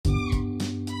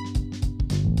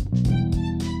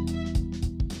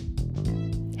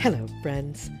Hello,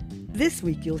 friends. This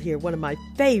week you'll hear one of my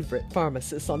favorite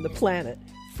pharmacists on the planet,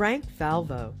 Frank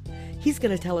Falvo. He's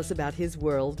going to tell us about his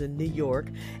world in New York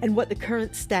and what the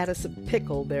current status of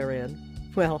pickle they're in.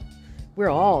 Well,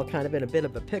 we're all kind of in a bit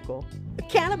of a pickle, a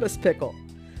cannabis pickle.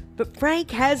 But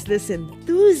Frank has this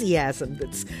enthusiasm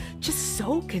that's just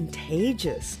so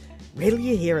contagious. Wait till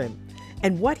you hear him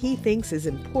and what he thinks is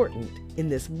important in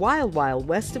this wild, wild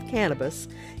west of cannabis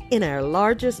in our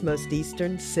largest, most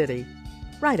eastern city.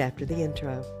 Right after the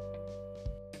intro.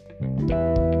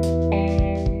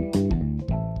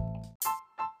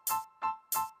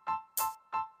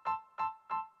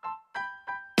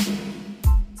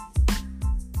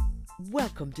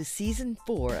 Welcome to Season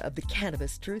 4 of the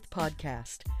Cannabis Truth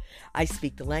Podcast. I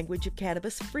speak the language of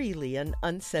cannabis freely and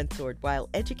uncensored while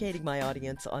educating my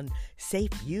audience on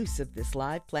safe use of this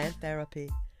live plant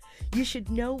therapy. You should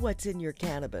know what's in your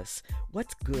cannabis,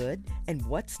 what's good and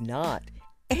what's not,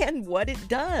 and what it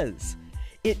does.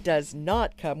 It does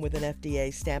not come with an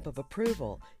FDA stamp of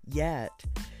approval, yet.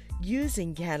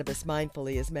 Using cannabis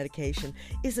mindfully as medication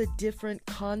is a different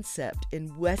concept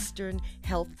in Western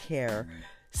healthcare,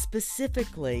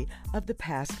 specifically of the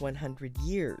past 100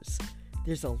 years.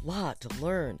 There's a lot to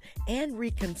learn and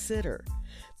reconsider.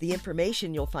 The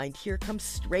information you'll find here comes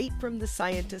straight from the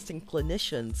scientists and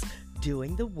clinicians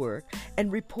doing the work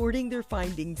and reporting their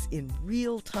findings in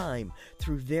real time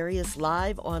through various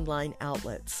live online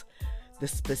outlets. The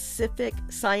specific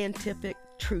scientific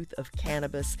truth of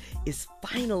cannabis is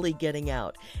finally getting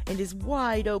out and is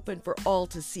wide open for all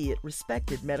to see at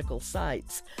respected medical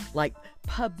sites like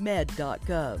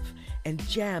PubMed.gov and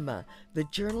JAMA, the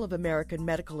Journal of American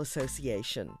Medical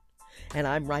Association. And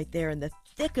I'm right there in the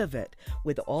thick of it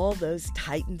with all those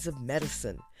titans of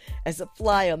medicine as a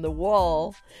fly on the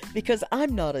wall, because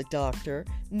I'm not a doctor,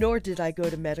 nor did I go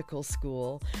to medical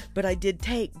school, but I did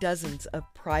take dozens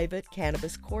of private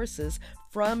cannabis courses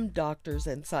from doctors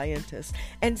and scientists,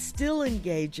 and still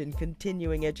engage in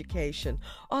continuing education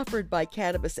offered by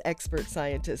cannabis expert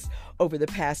scientists over the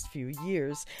past few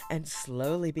years, and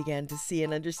slowly began to see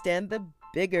and understand the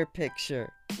bigger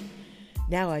picture.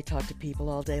 Now I talk to people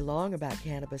all day long about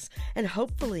cannabis and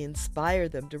hopefully inspire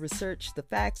them to research the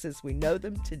facts as we know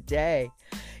them today.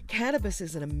 Cannabis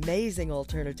is an amazing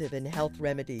alternative in health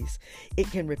remedies. It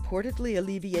can reportedly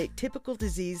alleviate typical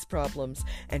disease problems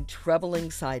and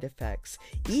troubling side effects,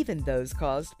 even those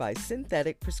caused by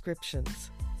synthetic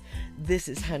prescriptions. This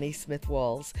is Honey Smith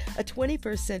Walls, a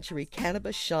 21st century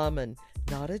cannabis shaman,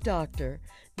 not a doctor,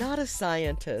 not a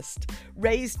scientist,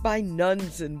 raised by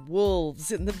nuns and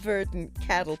wolves in the verdant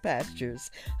cattle pastures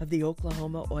of the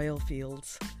Oklahoma oil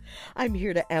fields. I'm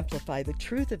here to amplify the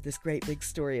truth of this great big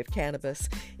story of cannabis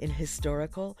in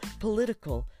historical,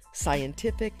 political,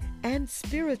 scientific, and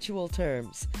spiritual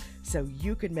terms, so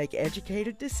you can make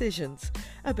educated decisions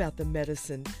about the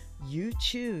medicine you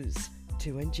choose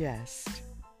to ingest.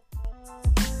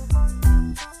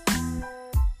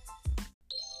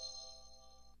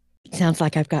 Sounds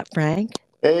like I've got Frank.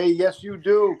 Hey, yes, you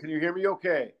do. Can you hear me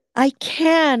okay? I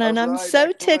can, and I'm so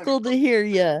excellent. tickled to hear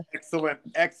you.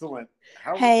 Excellent.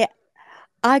 Hey,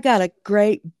 I got a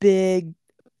great big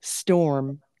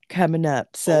storm coming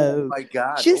up. So oh my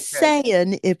God. just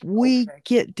saying, if we Okay.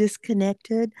 get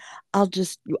disconnected, I'll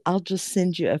just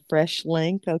send you a fresh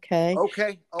link, okay?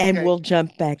 Okay. And we'll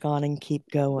jump back on and keep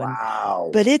going. Wow.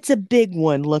 But it's a big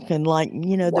one, looking like,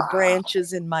 the Wow.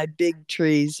 branches in my big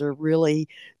trees are really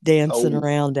dancing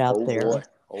around out there.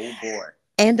 Oh boy.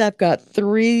 And I've got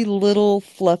 3 little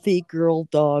fluffy girl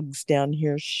dogs down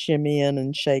here shimmying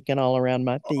and shaking all around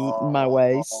my feet and my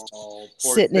waist,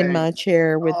 sitting in my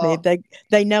chair with me.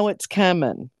 They know it's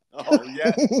coming. Oh,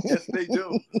 yes, they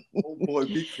do. Oh boy,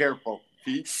 be careful.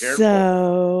 Be careful.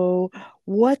 So,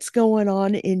 what's going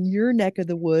on in your neck of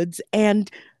the woods?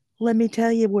 And let me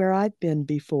tell you where I've been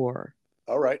before.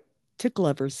 All right. To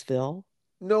Gloversville.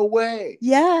 No way.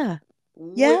 Yeah.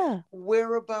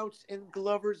 Whereabouts in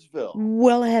Gloversville?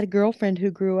 Well, I had a girlfriend who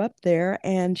grew up there,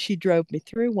 and she drove me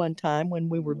through one time when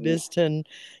we were visiting,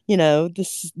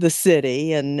 the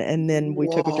city, and then we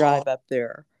took a drive up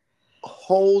there.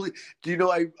 Do you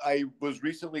know I was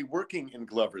recently working in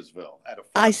Gloversville at a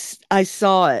farm. I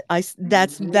saw it.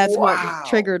 That's Wow. what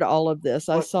triggered all of this.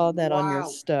 I saw that on your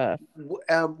stuff.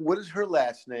 What is her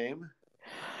last name?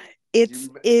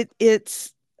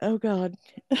 It's oh God.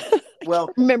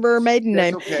 Well, remember her maiden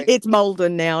name. Okay. It's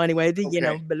Molden now, anyway. Okay.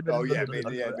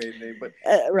 Maiden name. But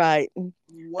right.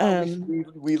 wow,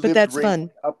 we but lived that's right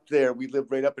fun. up there. We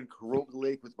lived right up in Caroga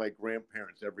Lake with my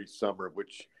grandparents every summer,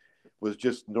 which was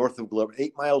just north of Glover,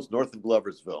 8 miles north of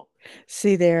Gloversville.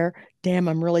 See there. Damn,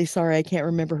 I'm really sorry I can't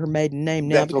remember her maiden name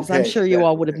now That's because I'm okay. sure you That's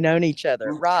all would have okay. known each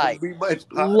other. Right.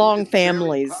 Long It's barely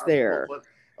families possible, there. but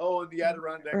oh, in the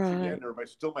Adirondacks Right. again are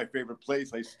still my favorite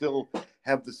place. I still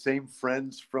have the same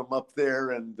friends from up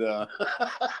there, and my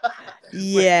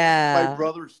Yeah.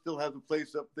 brother still has a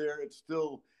place up there. It's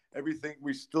still everything.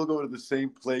 We still go to the same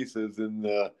places, and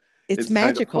It's it's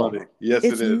kind of magical. funny. Yes,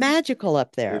 it It's is. magical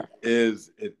up It there.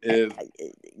 is. It Uh, is.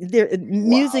 There,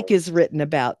 music Wow. is written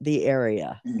about the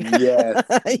area. Yes,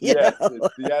 You yes. know?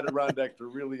 The Adirondacks are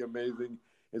really amazing.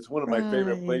 It's one of my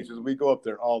favorite Right. places. We go up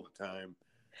there all the time.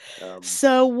 Um,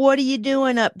 So, what are you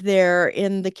doing up there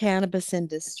in the cannabis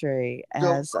industry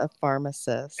so, as a as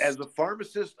pharmacist? a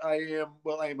pharmacist,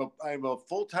 I'm a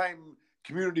full time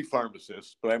community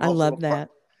pharmacist, but I love that.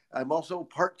 I'm also a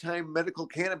part time medical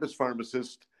cannabis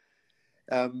pharmacist.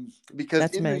 Because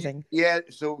That's amazing.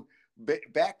 so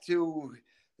back to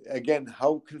again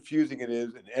how confusing it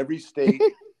is in every state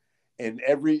and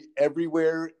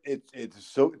everywhere. It's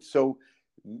so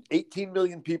 18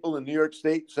 million people in New York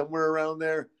State, somewhere around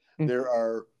there. Mm. There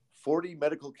are 40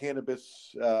 medical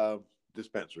cannabis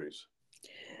dispensaries,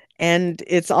 And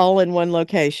it's all in one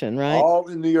location, right? all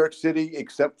in New York City,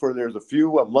 except for there's a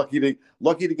few. I'm lucky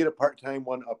to get a part time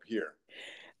one up here.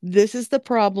 This is the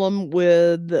problem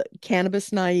with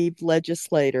cannabis naive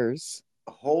legislators.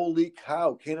 Holy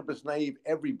cow, cannabis naive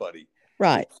everybody.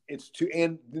 Right, It's to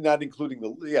and not including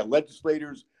the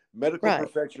legislators, medical right,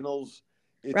 professionals.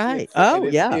 right. And Oh,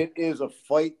 yeah. it is a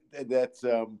fight that's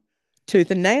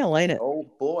Tooth and nail, ain't it? oh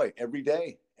boy, every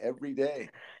day.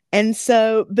 And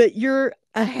so, but you're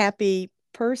a happy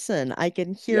person. I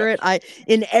can hear it. Yes,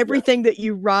 In yes, everything that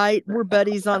you write, we're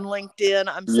buddies on LinkedIn.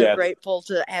 I'm so yes. grateful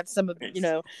to have Thanks.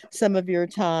 some of your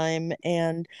time.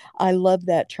 And I love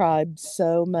that tribe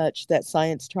so much, that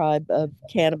science tribe of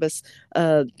cannabis,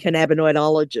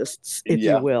 cannabinoidologists, if you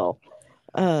Yeah, will.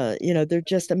 They're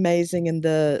just amazing, and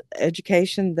the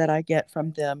education that I get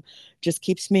from them just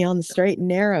keeps me on the straight and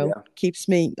narrow. yeah, Keeps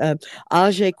me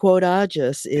age quod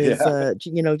aegis is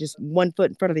yeah, just one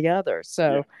foot in front of the other. yeah.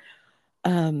 So,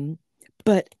 um,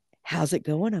 but how's it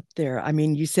going up there? I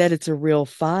mean, you said it's a real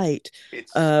fight.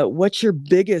 It's What's your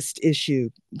biggest issue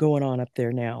going on up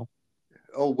there now?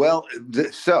 oh well.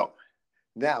 So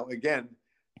now again,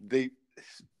 they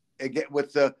again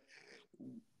with the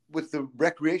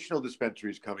recreational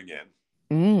dispensaries coming in,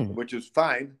 Mm, which is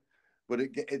fine. But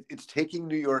it's taking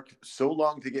New York so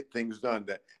long to get things done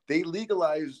that they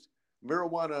legalized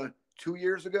marijuana 2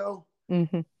 years ago. hmm.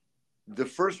 The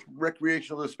first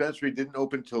recreational dispensary didn't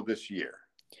open till this year,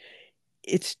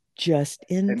 It's just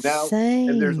and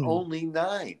there's insane. only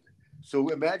 9. So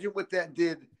imagine what that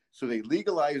did. So they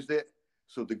legalized it.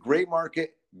 So the gray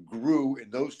market grew in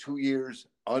those 2 years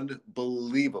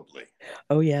unbelievably.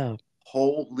 Oh yeah.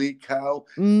 Holy cow.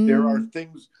 There are Mm,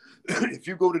 things, if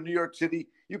you go to New York City,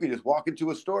 you can just walk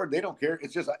into a store. They don't care.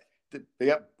 It's just, they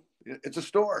have, it's a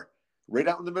store right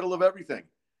out in the middle of everything.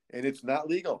 And it's not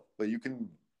legal, but you can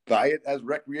buy it as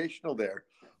recreational there.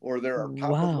 Or there are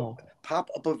wow. pop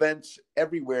up events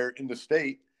everywhere in the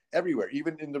state, everywhere,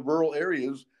 even in the rural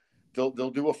areas. They'll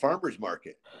do a farmers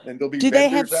market, and there'll be Do they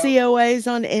have vendors out. COAs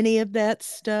on any of that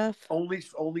stuff? Only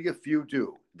a few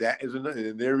do. That is another.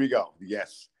 And there we go.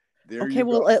 Yes, there Okay, you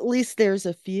well, go. at least there's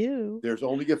a few. There's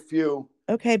only a few.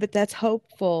 Okay, but that's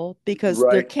hopeful because they're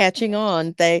Right. catching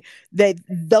on.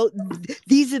 Though,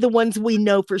 these are the ones we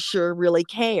know for sure really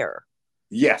care.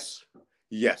 Yes.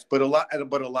 Yes. But a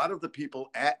lot of the people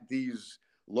at these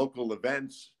local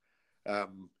events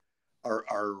um,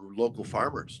 are local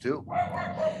farmers too.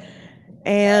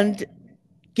 And Yeah.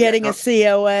 getting a No,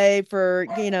 COA for,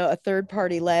 a third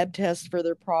party lab test for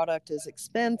their product is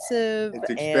expensive, it's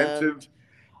expensive.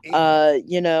 and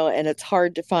and it's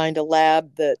hard to find a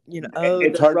lab that, It's they're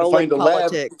hard to find rolling a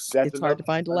lab. politics. That's It's hard to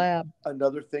find a lab.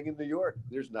 another thing in New York.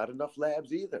 There's not enough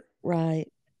labs either. Right.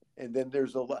 And then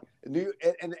there's a lot.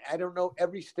 And I don't know.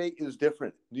 Every state is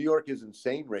different. New York is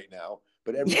insane right now,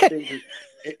 but every state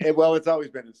is. Well, it's always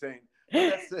been insane.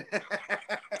 But that's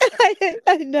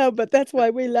I know, but that's why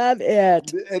we love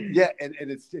it. yeah, and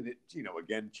it's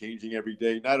again changing every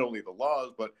day. Not only the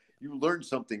laws, but you learn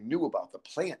something new about the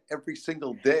plant every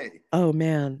single day. Oh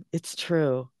man, it's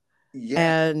true. Yes,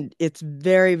 And it's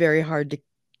very, very hard to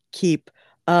keep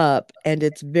up. And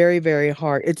it's very, very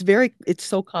hard. It's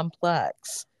so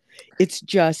complex. It's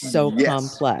just so yes, and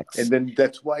complex. then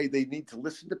that's why they need to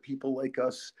listen to people like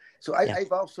us. So Yeah.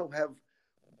 I've also have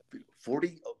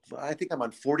 40. I think I'm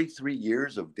on 43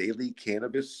 years of daily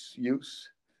cannabis use.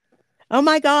 Oh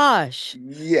my gosh.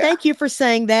 Yeah. Thank you for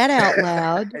saying that out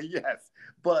loud. Yes,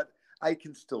 but I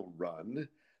can still run.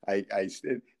 I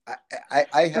I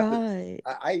I have to. Right.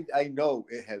 I know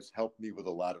it has helped me with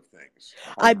a lot of things.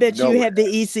 I I bet you know it have the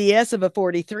has. ECS of a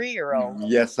 43-year-old.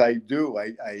 Yes, I do.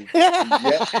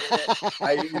 Yeah,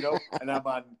 and I'm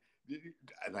on,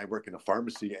 and I work in a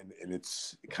pharmacy, and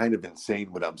it's kind of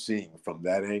insane what I'm seeing from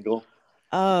that angle.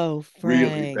 Oh, Really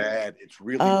Frank. bad. It's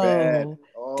really bad. Oh,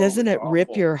 Oh, doesn't it's it rip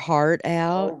awful. your heart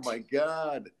Oh out? my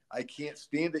God. I can't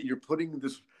stand it. You're putting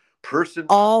this person on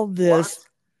All what? this,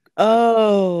 On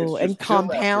It's oh, and just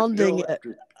pill after compounding pill it.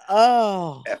 after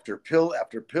Oh, after pill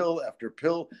after pill after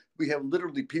pill. We have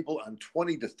literally people on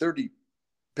 20 to 30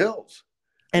 pills.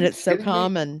 Are and you it's so kidding me?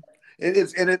 common. It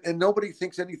is, and nobody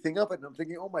thinks anything of it. And I'm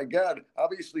thinking, oh my God,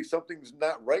 obviously something's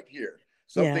not right here.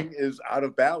 Yeah. Something is out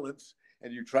of balance.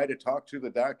 And you try to talk to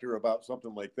the doctor about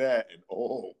something like that, and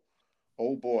oh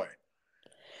boy,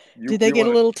 Do they you get a want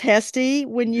to. little testy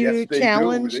when Yes, you they do.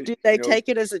 challenge? Do they take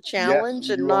it as a Yes, challenge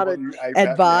and not I bet you have to give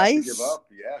advice? up.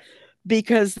 Yes,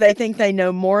 Because they think they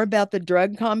know more about the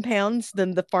drug compounds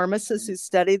than the pharmacists who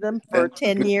study them for then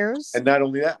 10 years? and not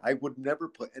only that, I would never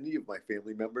put any of my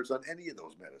family members on any of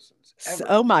those medicines ever,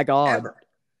 Oh my God. ever.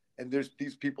 And there's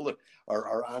these people that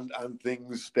are on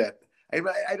things that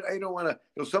I don't want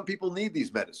to. Some people need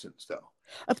these medicines though,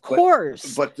 Of but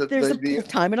course, there's a the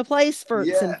time and a place for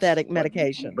yes, synthetic but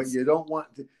medications. you don't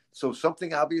want to. So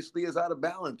something obviously is out of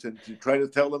balance, and to try to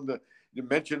tell them to you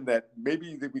mention that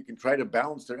maybe that we can try to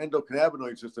balance their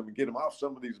endocannabinoid system and get them off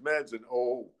some of these meds, and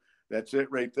that's it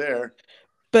right there.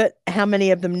 But how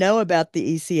many of them know about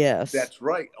the ECS? That's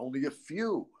right, only a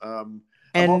few.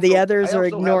 And the others are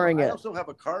ignoring I it. also have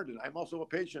a card, and I'm also a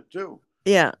patient too.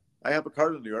 Yeah. I have a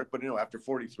card in New York, but after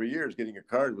 43 years, getting a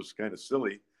card was kind of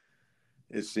silly.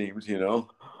 It seems.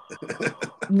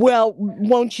 Well,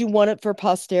 won't you want it for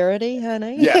posterity,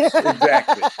 honey? Yes,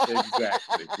 exactly,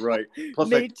 exactly, right. Me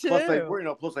Plus I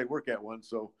too. plus I work at one,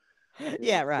 so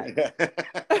Yeah, right.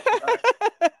 right.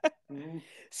 Mhm.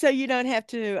 So you don't have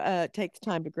to take the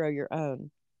time to grow your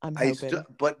own, I'm hoping.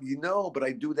 But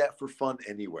I do that for fun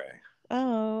anyway. I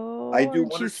Oh, do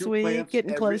aren't one or you two sweet? plants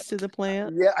Getting every. close to the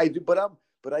plant. Yeah, I do, but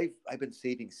I've been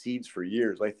saving seeds for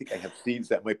years. I think I have seeds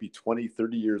that might be 20,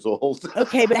 30 years old.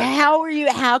 Okay, but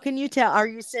how can you tell? Are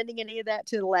you sending any of that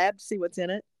to the lab to see what's in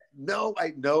it? No,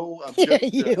 I know. I'm just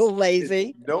You it's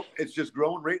lazy. nope. It's just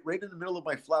growing right in the middle of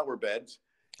my flower beds,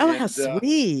 Oh, how and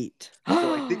sweet.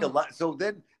 so I think a I lot. So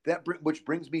then which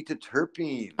brings me to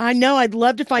terpenes. know. I'd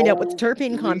love to find out what the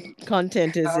terpene Holy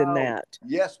content is in cow! that.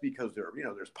 Yes, because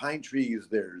there's pine trees,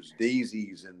 there's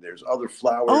daisies, and there's other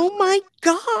flowers. Oh my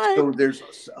God. So there's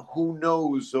who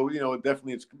knows. So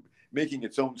definitely it's making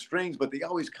its own strains, but they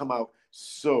always come out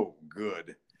so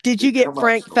good. Did They you get come out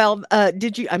Frank so Falv?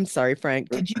 I'm sorry, Frank.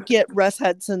 Did you get Russ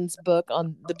Hudson's book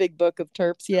on the Big Book of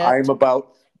Terps I'm yet?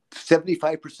 about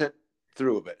 75%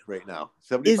 through of it right now.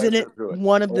 Isn't it 75% through it.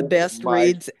 one of the Oh best my!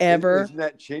 reads ever? Isn't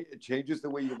that it changes the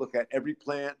way you look at every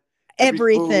plant, every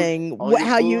food, Everything, all your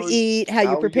how you foods, eat, how you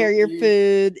how prepare you your eat.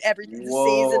 food, everything, the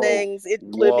Whoa, seasonings.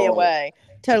 It blew me whoa, away.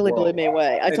 Totally blew whoa! me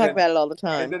away. I And talk then about it all the and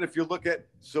time. then if you look at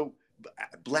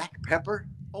black pepper,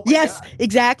 oh my Yes, God!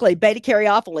 exactly. Beta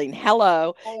caryophyllene.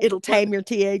 Hello. Oh, It'll tame your but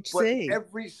THC.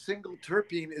 every single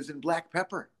terpene is in black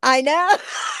pepper. I know.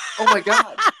 Oh my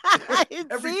God!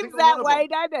 It Every seems single one that of them. way,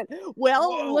 doesn't it? Well,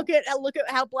 Whoa! look at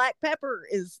how black pepper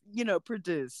is,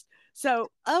 produced.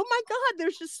 So, oh my God,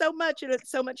 there's just so much, and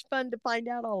it's so much fun to find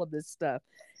out all of this stuff.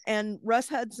 And Russ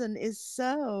Hudson is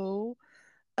so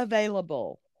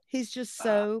available. He's just Uh,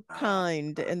 so uh,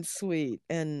 kind uh, and sweet,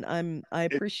 and I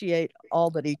it, appreciate all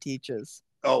that he teaches.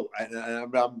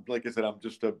 I'm like I said, I'm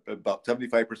just about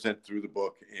 75% through the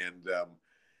book, and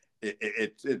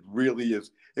it really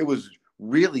is.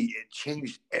 It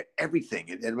changed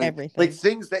everything. And when like Everything.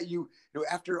 things that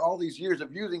after all these years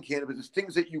of using cannabis, it's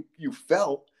things that you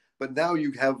felt, but now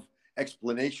you have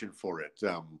explanation for it.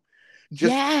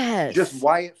 Just Yes.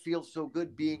 why it feels so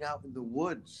good being out in the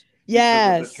woods because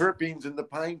of the Yes. terpenes in the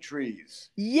pine trees.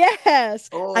 Yes,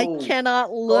 I Oh,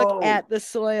 cannot look oh, at the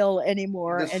soil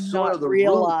anymore the and not soil, the roots.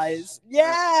 realize,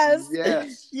 yes, Yes,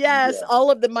 yes, yes,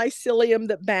 all of the mycelium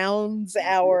that bounds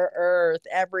our earth,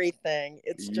 everything.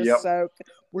 It's just yep,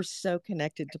 we're so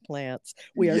connected to plants.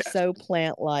 We are yes, so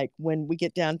plant like when we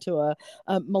get down to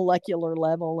a molecular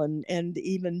level and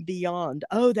even beyond.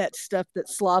 Oh, that stuff that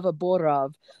Slava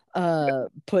Borov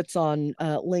puts on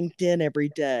LinkedIn every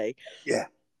day. yeah.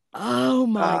 Oh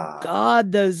my Ah,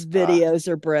 God, those ah, videos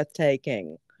are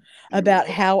breathtaking. about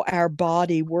Beautiful. how our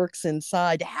body works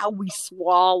inside, how we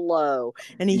swallow.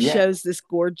 And he Yeah. shows this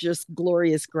gorgeous,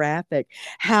 glorious graphic,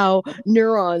 how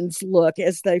neurons look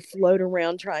as they float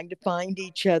around trying to find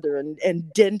each other,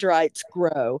 and dendrites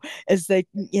grow as they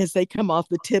come off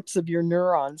the tips of your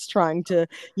neurons trying to,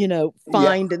 Yeah.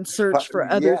 find and search for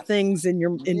other Yes. things in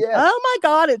Yes. oh my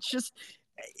God, it's just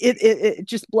it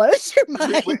just blows your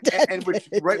mind, And doesn't which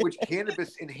it? which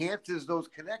cannabis enhances those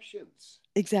connections.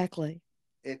 Exactly.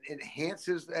 It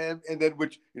enhances, and then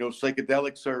which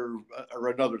psychedelics are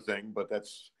another thing, but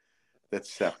that's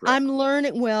separate. I'm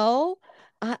learning. Well,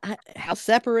 how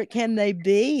separate can they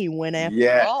be when, after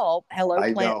Yeah, all, hello,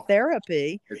 I plant know.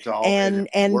 therapy, It's all, and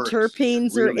it and works. It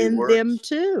terpenes are really in them works.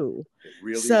 too. It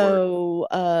really works. So,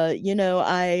 I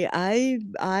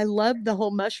love the whole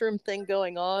mushroom thing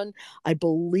going on. I Yep.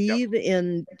 believe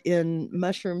in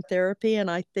mushroom therapy,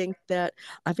 and I think that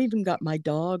I've even got my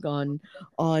dog on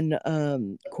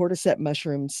cordyceps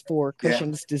mushrooms for Yeah.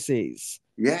 Cushing's disease.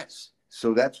 Yes.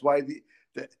 So that's why the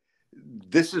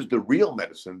this is the real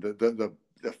medicine. The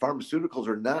pharmaceuticals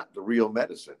are not the real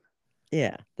medicine.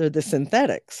 Yeah, they're the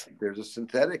synthetics. They're the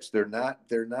synthetics. They're not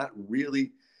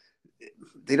really.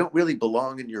 They don't really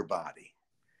belong in your body.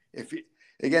 If you,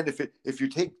 again, if you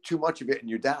take too much of it and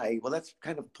you die, well, that's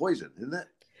kind of poison, isn't it?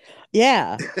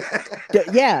 Yeah.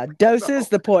 Yeah, dose is So,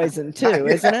 the poison too,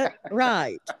 isn't yeah. it?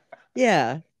 Right.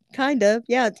 Yeah, kind of.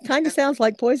 Yeah, it kind of sounds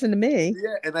like poison to me.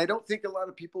 Yeah, and I don't think a lot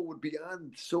of people would be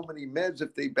on so many meds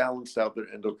if they balanced out their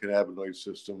endocannabinoid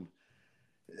system.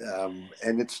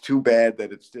 And it's too bad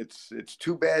that it's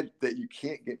too bad that you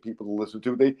can't get people to listen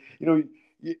to. They,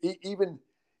 even,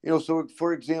 So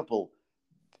for example,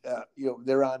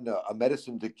 they're on a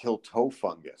medicine to kill toe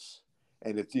fungus,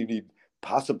 and you need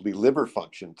possibly liver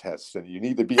function tests, and you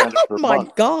need to be on it Oh for my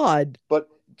months. God. But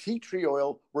tea tree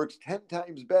oil works 10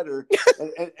 times better,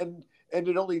 and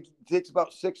it only takes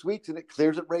about 6 weeks, and it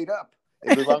clears it right up.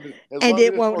 As long as, as And long as it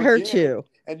it's won't hurt organic, you.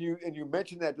 and you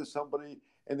mention that to somebody,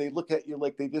 and they look at you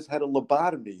like they just had a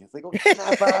lobotomy. It's like, oh,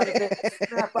 snap out of it,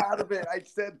 snap out of it. I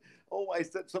said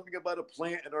something about a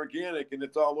plant and organic, and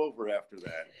it's all over after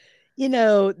that.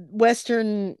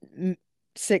 Western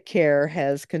sick care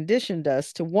has conditioned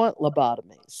us to want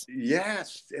lobotomies.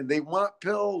 Yes, and they want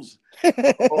pills.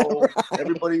 Oh,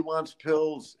 everybody wants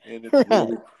pills, and it's Right.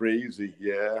 really crazy.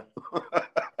 Yeah.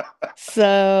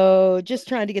 So just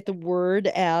trying to get the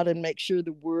word out and make sure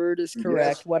the word is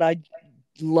correct. Yes. What I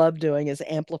love doing is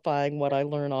amplifying what I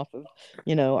learn off of,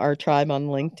 our tribe on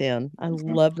LinkedIn. I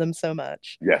Mhm. love them so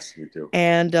much. Yes, me too.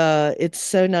 And it's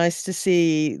so nice to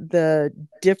see the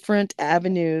different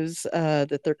avenues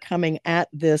that they're coming at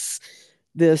this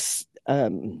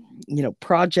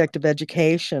project of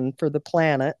education for the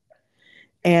planet.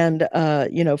 And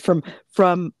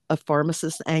from a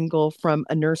pharmacist angle, from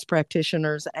a nurse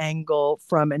practitioner's angle,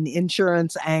 from an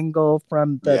insurance angle,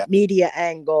 from the Yeah. media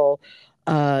angle,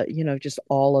 just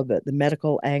all of it, the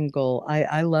medical angle.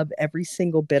 I love every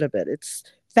single bit of it. It's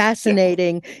Yeah.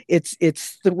 fascinating. It's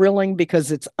thrilling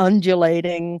because it's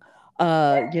undulating,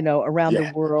 around the Yeah.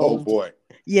 Oh world. boy.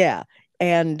 Yeah.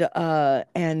 And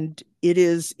it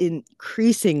is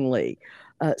increasingly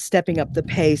stepping up the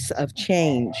pace of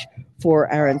change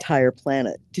for our entire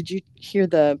planet. Did you hear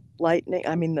the lightning?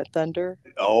 I mean, the thunder?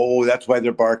 Oh, that's why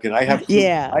they're barking. I have two.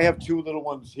 Yeah. I have two little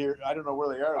ones here. I don't know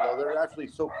where they are though. They're actually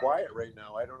so quiet right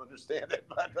now. I don't understand it.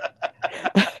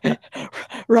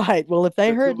 Right. Well, if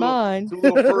they The heard mine. two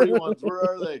little furry ones. Where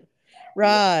are they? Yeah.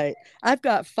 Right. I've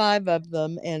got 5 of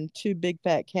them and 2 big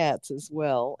fat cats as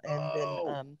well, and then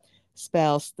Oh.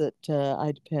 spouse that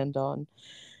I depend on.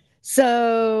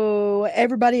 So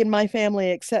everybody in my family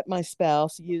except my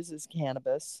spouse uses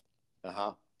cannabis. Uh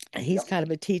huh. He's Yep. kind of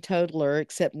a teetotaler,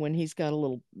 except when he's got a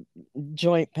little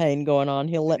joint pain going on,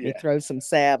 he'll let me Yeah. throw some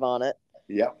salve on it.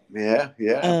 Yep. Yeah.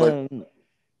 Yeah. But Um,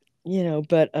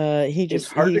 but he it's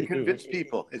just hard to convince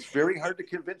people. It's very hard to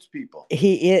convince people.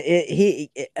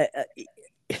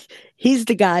 he's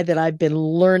the guy that I've been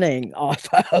learning off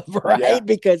of, Yeah. right?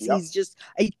 Because Yep. he's just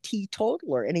a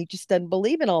teetotaler and he just doesn't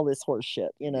believe in all this horse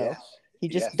shit. Yes. He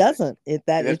just Yes. doesn't. And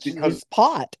that's It's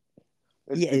pot.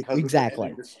 it's Yeah, because of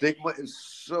exactly. the stigma is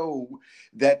so.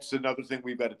 That's another thing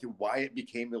we've got to do. Why it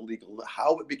became illegal,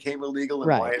 how it became illegal, and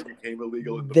why Right. it became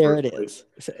illegal in the There it first place.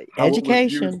 is. So, How it was used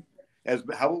education as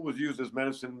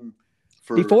medicine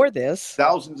for before this.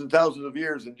 thousands and thousands of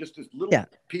years, and just this little Yeah.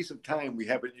 piece of time we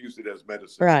haven't used it as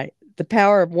medicine. Right. The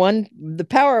power of one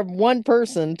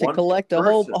person to One collect a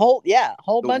person, whole the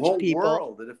bunch of whole people.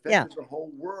 world. It Yeah. affected the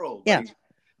whole world. Yeah.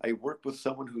 I worked with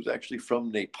someone who's actually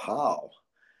from Nepal,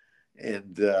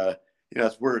 and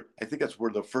that's where I think that's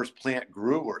where the first plant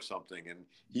grew or something. And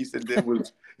he said it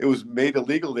was made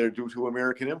illegal there due to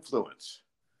American influence.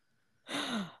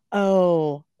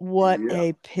 Oh, what Yep.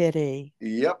 a pity.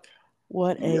 Yep.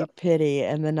 What a Yep. pity.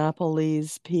 And the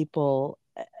Nepalese people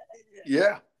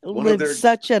Yeah. One of lived their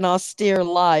such an austere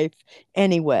life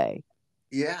anyway.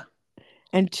 yeah.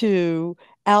 And to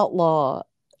outlaw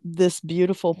this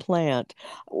beautiful plant,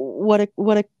 what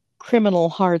a criminal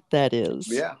heart that is.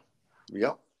 Yeah.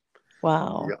 Yep.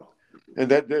 Wow. Yep. And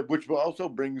that which also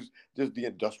brings just the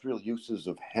industrial uses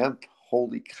of hemp.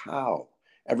 Holy cow.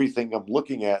 Everything I'm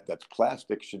looking at that's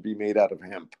plastic should be made out of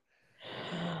hemp.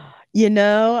 You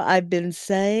know, I've been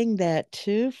saying that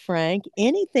too, Frank.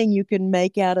 Anything you can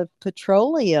make out of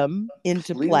petroleum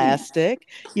into Please. plastic,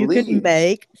 you could Please.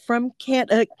 make from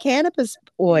cannabis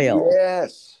oil.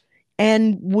 Yes.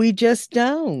 And we just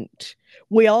don't.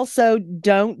 We also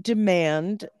don't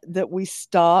demand that we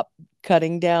stop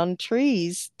cutting down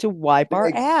trees to wipe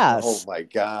our Oh ass. my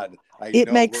God. I It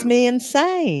know makes me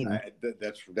insane.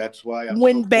 that's why I'm so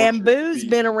When fortunate to bamboo's be.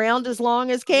 been around as long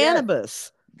as Yeah,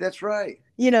 cannabis. that's right.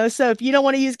 So if you don't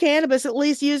want to use cannabis, at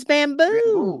least use Bamboo,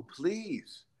 bamboo.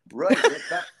 please. Right. That's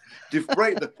not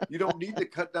right. You don't need to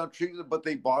cut down trees, but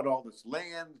they bought all this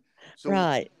land. So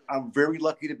Right. I'm very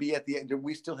lucky to be at the end.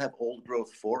 We still have old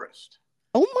growth forest.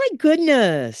 Oh my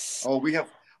goodness. Oh, we have.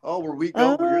 Oh, where we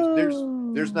go,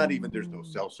 there's not even there's no Oh.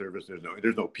 cell service.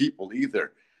 There's no people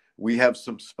either. We have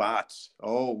some spots.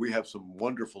 Oh, we have some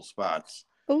wonderful spots.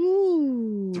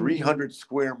 Ooh. 300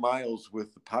 square miles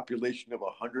with the population of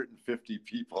 150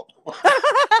 people.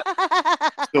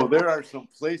 So there are some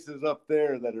places up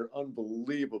there that are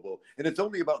unbelievable. And it's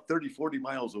only about 30, 40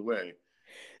 miles away.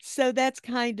 So that's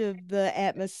kind of the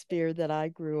atmosphere that I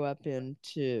grew up in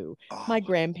too. My Oh, nice.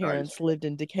 grandparents lived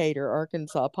in Decatur,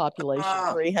 Arkansas, population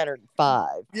Ah,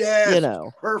 305. yes.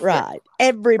 Perfect. Right.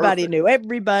 Everybody Perfect. knew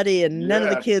everybody, and none of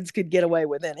the Yes. kids could get away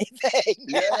with anything.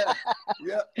 Yeah.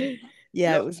 Yeah.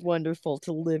 Yeah, it Yep. was wonderful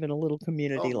to live in a little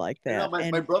community Oh, like I know that. my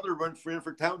And brother runs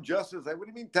for town justice. What do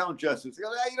you mean town justice? He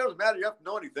goes, it doesn't matter. You have to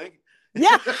know anything.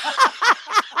 yeah,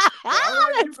 All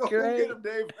right, you that's go get great. him,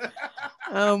 Dave.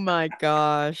 Oh my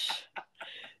gosh.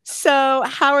 So,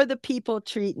 how are the people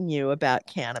treating you about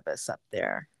cannabis up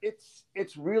there?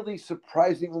 It's really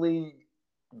surprisingly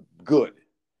good,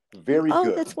 very Oh,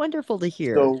 good. that's wonderful to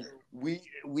hear. So we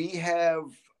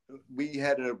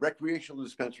had a recreational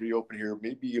dispensary open here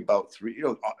maybe about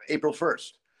April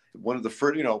 1st. One of the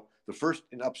first, the first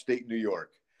in upstate New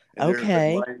York, and there have been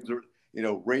Okay. lines,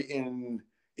 right in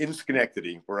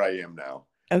Schenectady where I am now.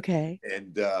 Okay.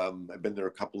 And I've been there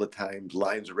a couple of times.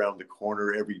 Lines around the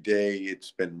corner every day.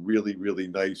 It's been really, really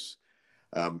nice,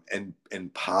 and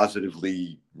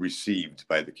positively received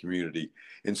by the community.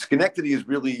 And Schenectady is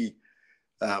really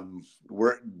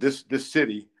where this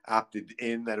city opted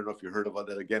in. I don't know if you heard about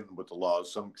that again with the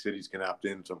laws. Some cities can opt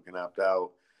in, some can opt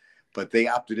out, but they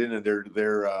opted in, and they're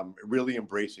really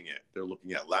embracing it. They're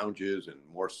looking at lounges and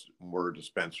more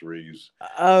dispensaries.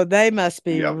 Oh, they must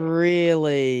be Yep.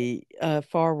 really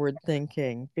forward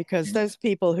thinking because those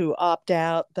people who opt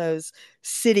out, those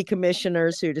city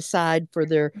commissioners who decide for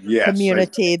their Yes.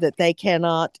 community that they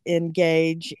cannot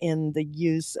engage in the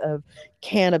use of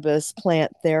cannabis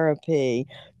plant therapy,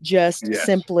 just Yes.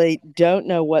 simply don't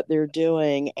know what they're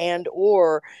doing, and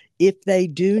or if they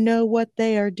do know what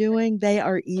they are doing, they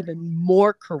are even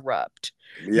more corrupt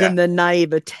than Yeah. the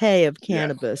naivete of Yes.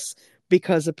 cannabis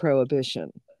because of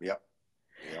prohibition. Yep.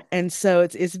 Yep. And so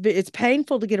it's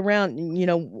painful to get around,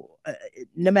 no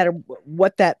matter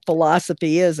what that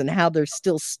philosophy is and how they're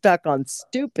still stuck on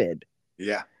stupid.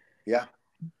 Yeah. Yeah.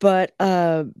 But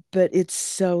it's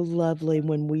so lovely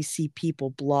when we see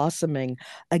people blossoming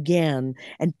again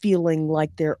and feeling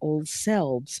like their old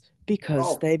selves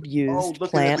because Oh, they've oh, used looking at the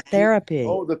plant people. therapy.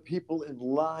 Oh, the people in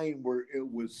line where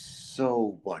it was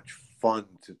so much fun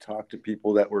to talk to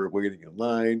people that were waiting in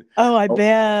line. Oh, I Oh,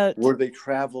 bet. where they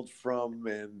traveled from,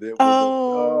 and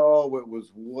Oh, it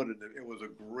was a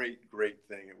great, great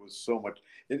thing. It was so much.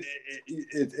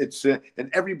 It's and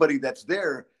everybody that's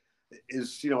there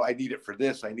is, I need it for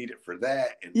this, I need it for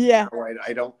that, and yeah.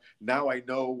 I don't. Now I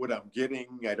know what I'm getting.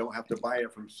 I don't have to buy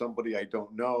it from somebody I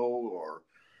don't know, or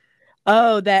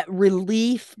Oh, that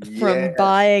relief from yes,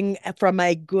 buying from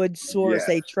a good source, yes,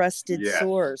 a trusted yes.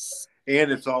 source.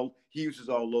 And he uses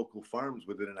all local farms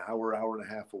within an hour and a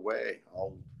half away.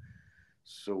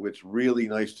 So it's really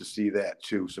nice to see that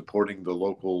too, supporting the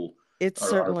local, It our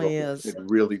certainly local. is It's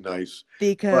really nice. But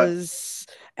because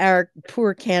our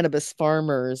poor cannabis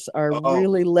farmers are oh,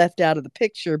 really left out of the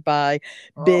picture by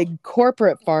oh, big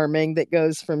corporate farming that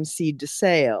goes from seed to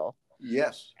sale.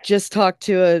 yes, Just talked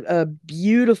to a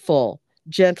beautiful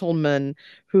gentleman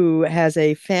who has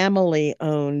a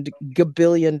family-owned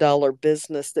gabillion-dollar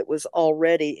business that was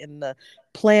already in the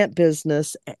plant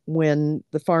business when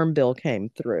the farm bill came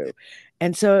through.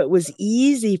 And so it was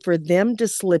easy for them to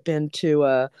slip into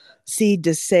a seed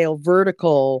to sale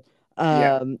vertical,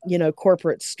 Yeah.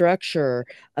 corporate structure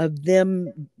of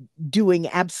them doing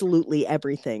absolutely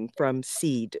everything from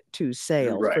seed to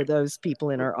sale, for Right. those people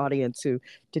in our audience who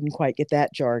didn't quite get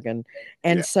that jargon.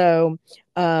 And Yeah. so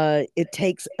it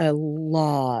takes a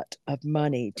lot of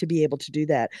money to be able to do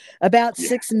that. About Yeah.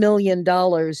 $6 million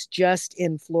just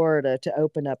in Florida to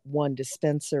open up one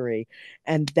dispensary.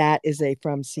 And that is a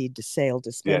from seed to sale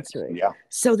Yes. dispensary. Yeah.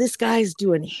 So this guy's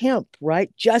doing hemp,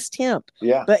 right? Just hemp.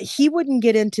 Yeah. But he wouldn't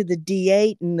get into the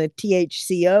D8 and the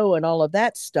THCO and all of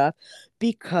that stuff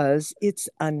because it's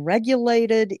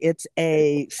unregulated. It's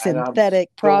a And I'm synthetic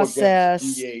so against process.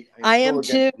 D8. I'm I so am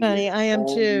too, against honey. D8. I am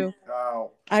Holy too.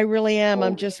 cow. I really am.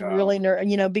 I'm Holy just cow. really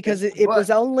because And it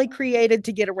was only created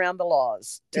to get around the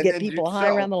laws, to get and people high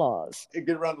so around the laws. it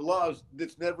get around the laws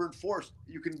that's never enforced.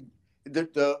 You can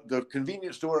the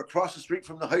convenience store across the street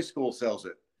from the high school sells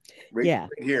it. Yeah. Right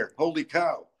here. Holy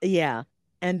cow. Yeah.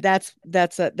 And that's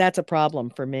a problem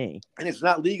for me. And it's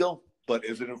not legal, but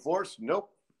is it enforced?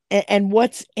 Nope. And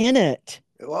what's in it?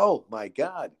 Oh my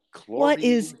God. What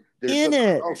is Chlorine. There's in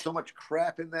it? so much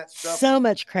crap in that stuff. So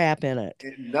much crap in it.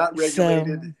 Not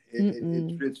regulated.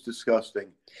 It's disgusting.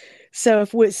 So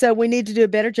we need to do a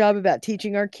better job about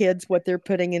teaching our kids what they're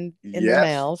putting in their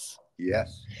mouths.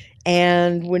 Yes.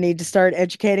 And we need to start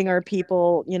educating our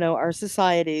people, our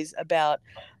societies, about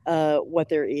what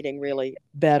they're eating really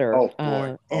better. Oh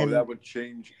boy. And that would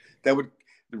change. That would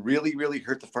really, really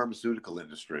hurt the pharmaceutical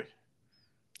industry.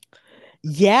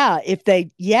 Yeah, if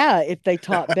they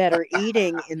taught better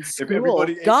eating in school.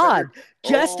 God,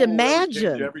 just imagine.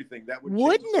 That would everything. That would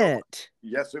wouldn't it?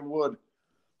 Yes, it would.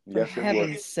 For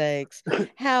heaven's sakes.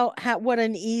 How what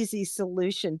an easy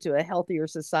solution to a healthier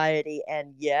society,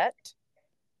 and yet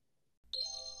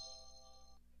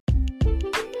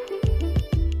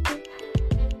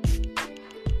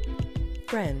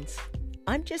friends,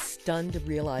 I'm just stunned to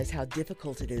realize how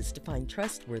difficult it is to find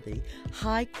trustworthy,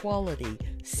 high-quality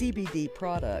CBD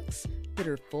products that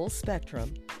are full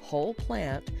spectrum, whole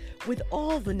plant, with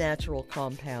all the natural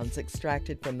compounds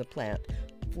extracted from the plant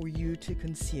for you to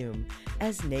consume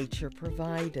as nature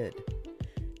provided.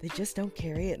 They just don't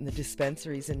carry it in the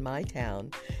dispensaries in my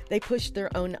town. They push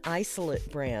their own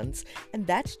isolate brands, and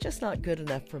that's just not good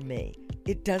enough for me.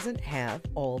 It doesn't have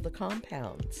all the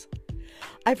compounds.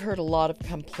 I've heard a lot of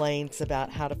complaints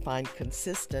about how to find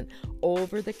consistent,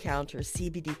 over-the-counter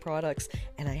CBD products,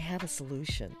 and I have a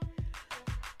solution.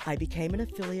 I became an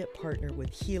affiliate partner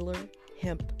with Healer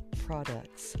Hemp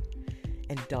Products.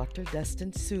 And Dr.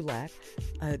 Dustin Sulak,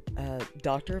 a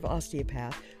doctor of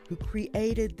osteopath who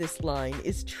created this line,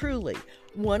 is truly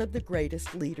one of the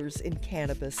greatest leaders in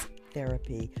cannabis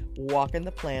therapy walking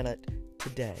the planet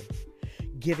today,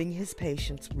 giving his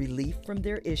patients relief from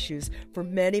their issues for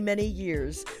many, many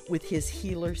years with his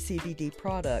Healer CBD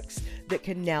products that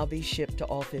can now be shipped to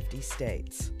all 50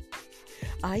 states.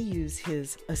 I use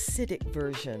his acidic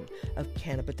version of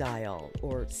cannabidiol,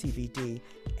 or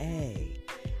CBD-A.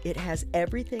 It has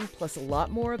everything plus a lot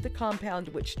more of the compound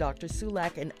which Dr.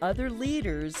 Sulak and other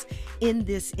leaders in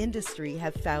this industry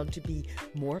have found to be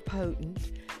more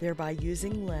potent, thereby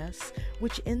using less,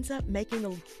 which ends up making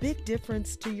a big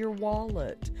difference to your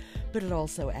wallet. But it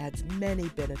also adds many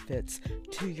benefits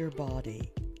to your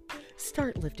body.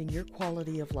 Start lifting your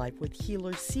quality of life with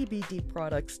Healer CBD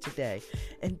products today,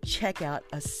 and check out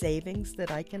a savings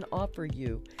that I can offer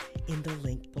you in the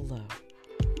link below.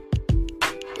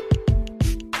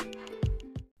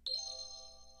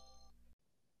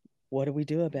 What do we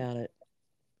do about it?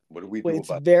 What do we do about it?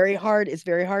 It's very hard. It's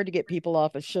very hard to get people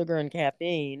off of sugar and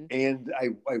caffeine. And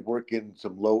I work in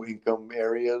some low-income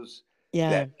areas.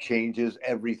 Yeah. That changes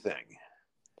everything.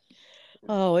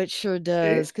 Oh, it sure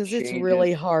does, because it's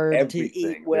really hard to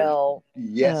eat well.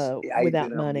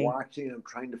 Without money. I'm watching. I'm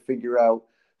trying to figure out.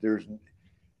 There's,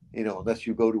 unless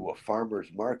you go to a farmer's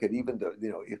market, even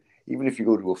if you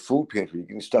go to a food pantry, you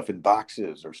can stuff in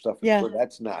boxes or stuff. Yeah.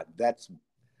 That's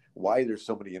why there's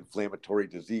so many inflammatory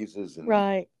diseases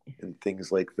and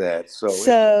things like that.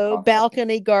 So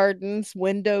balcony gardens,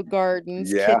 window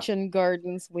gardens, kitchen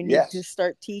gardens. We need to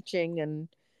start teaching and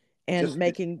just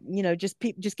making,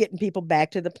 just getting people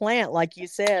back to the plant, like you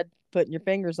said, putting your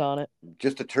fingers on it.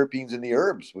 Just the terpenes and the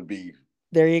herbs would be.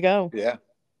 There you go. Yeah.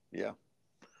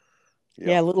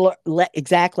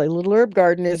 Exactly. Little herb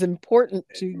garden is important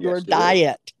to your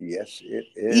diet. Yes, it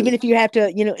is. Even if you have to,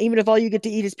 even if all you get to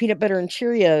eat is peanut butter and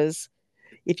Cheerios,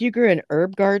 if you grew an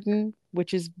herb garden,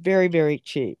 which is very, very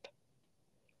cheap,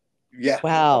 Yeah.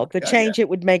 wow, Oh the God, yeah. change it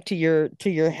would make to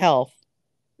your health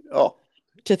Oh,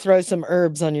 to throw some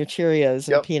herbs on your Cheerios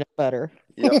and yep, peanut butter.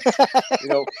 yep. You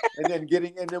know,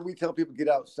 and then we tell people get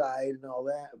outside and all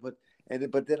that,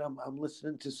 but then I'm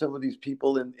listening to some of these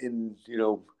people in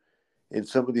in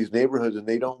some of these neighborhoods, and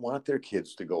they don't want their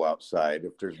kids to go outside.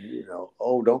 If there's,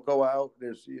 oh, don't go out.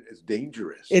 It's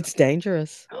dangerous. It's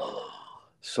dangerous.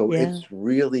 So Yeah. it's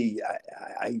really,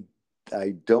 I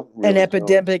don't An really know.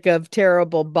 epidemic of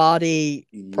terrible body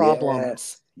problems,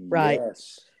 Yes, right?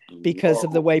 yes. Because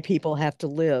of the Whoa. way people have to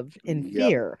live in Yep,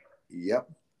 fear. yep,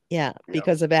 Yeah, yep.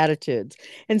 because of attitudes.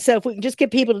 And so if we can just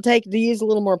get people to use a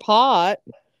little more pot,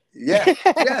 Yes,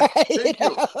 yes. you Thank you.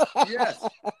 know, Yes,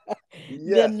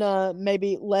 then yes.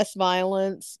 maybe less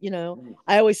violence. Mm.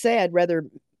 I always say I'd rather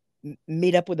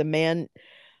meet up with a man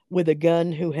with a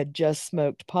gun who had just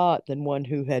smoked pot than one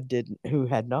who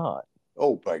had not.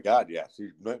 Oh my God, yes.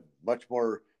 He's much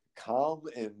more calm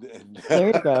and There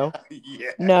you go.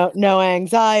 yeah, No no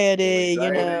anxiety,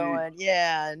 anxiety,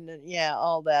 and yeah,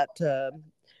 all that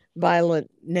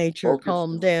violent nature, focused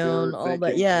calm and clear down, all that.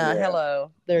 thinking. Yeah, Yeah,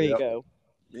 hello. There you yep, go.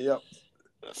 yep.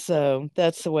 So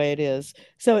that's the way it is.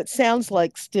 So it sounds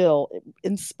like still,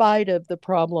 in spite of the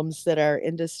problems that our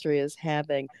industry is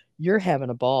having, you're having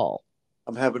a ball.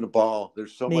 I'm having a ball.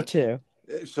 There's so Me much. too.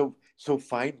 So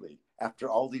finally, after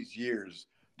all these years,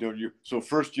 so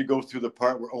first you go through the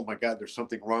part where, oh my God, there's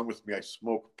something wrong with me. I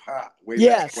smoke pot way back when.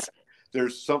 Yes.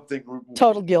 There's something.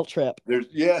 Total guilt trip. There's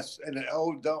yes, and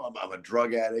oh no, I'm a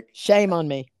drug addict. Shame on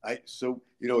me.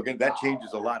 Again, that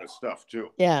changes a lot of stuff too.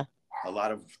 Yeah. A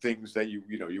lot of things that you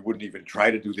wouldn't even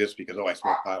try to do this because, oh, I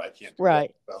smoke pot, I can't do that.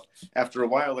 Right. Well, after a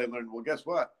while I learned, well, guess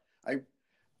what,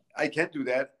 I can't do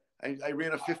that. I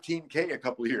ran a 15K a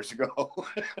couple of years ago.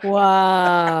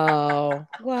 Wow.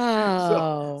 So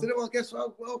Wow. well, guess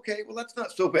what, well, okay, well, that's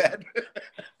not so bad.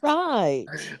 Right.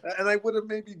 And I would have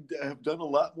maybe have done a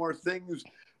lot more things,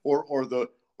 or the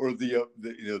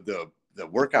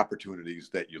work opportunities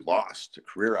that you lost, the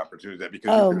career opportunities, that because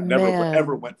you Oh could have never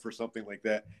ever man. went for something like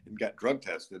that and got drug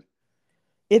tested.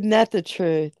 Isn't that the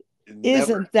truth? And never.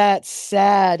 Isn't that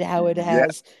sad how it Yeah.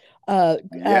 has uh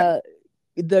Yeah. uh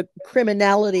the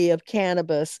criminality of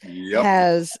cannabis Yep.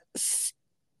 has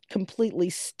completely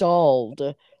stalled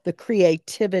the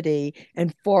creativity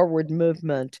and forward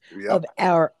movement of Yep.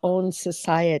 our own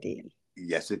society.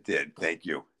 Yes, it did. Thank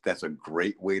you. That's a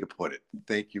great way to put it.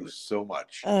 Thank you so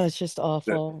much. Oh, it's just The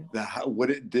awful.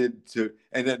 what it did to,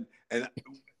 and then and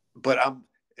but I'm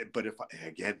but if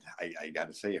again, I got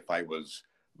to say, if I was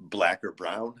black or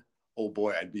brown, oh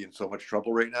boy, I'd be in so much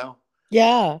trouble right now.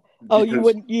 Yeah. Oh, Because you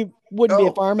wouldn't be a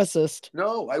no, pharmacist.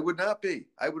 no, I would not be.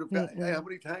 I would have got, how Mm-mm.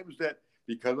 many times that,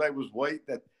 because I was white,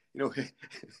 that,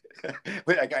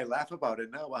 I laugh about it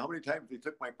now. How many times they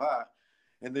took my pot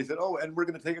and they said, oh, and we're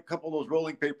going to take a couple of those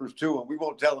rolling papers too, and we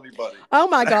won't tell anybody. Oh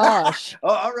my gosh. Oh,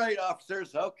 all right,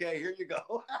 officers. Okay, here you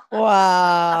go.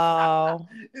 Wow.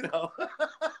 you know.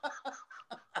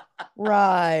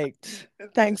 Right.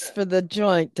 Thanks for the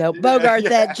joint. Don't bogart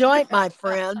that joint, my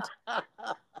friend.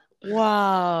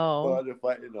 Wow.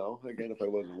 But again, if I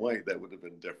wasn't white, that would have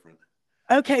been different.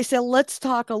 Okay, so let's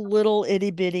talk a little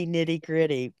itty bitty nitty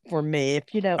gritty for me,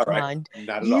 if you All don't right, mind.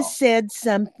 not at You all. said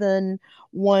something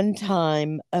one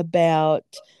time about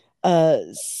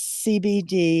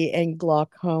CBD and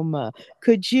glaucoma.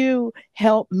 Could you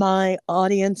help my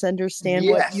audience understand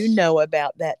what you Yes. know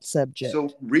about that subject? So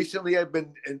recently, I've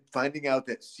been finding out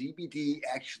that CBD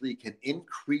actually can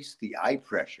increase the eye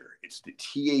pressure. It's the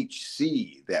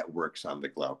THC that works on the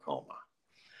glaucoma.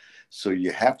 So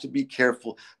you have to be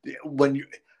careful when you,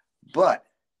 but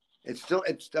I'm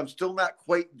still not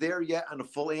quite there yet on a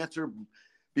full answer,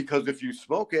 because if you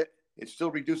smoke it, it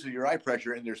still reduces your eye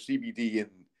pressure, and there's CBD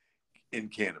in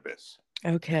cannabis.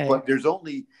 Okay. But there's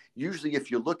only, usually if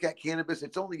you look at cannabis,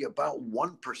 it's only about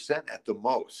 1% at the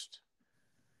most.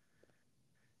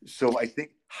 So I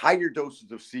think higher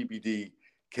doses of CBD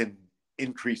can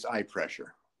increase eye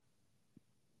pressure.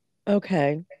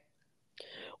 Okay.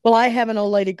 Well, I have an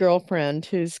old lady girlfriend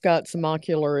who's got some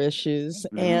ocular issues,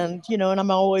 Mm-hmm. and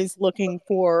I'm always looking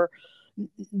for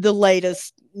the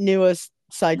latest, newest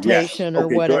Yes. citation or Okay,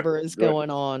 good. whatever is Good. going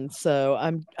on. So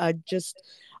I just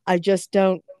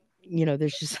don't,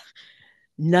 there's just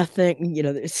nothing,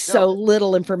 there's so No.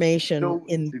 little information So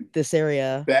in this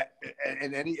area. that,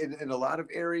 and in a lot of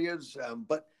areas,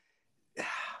 but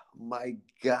my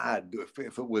God,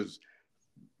 if it was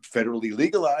federally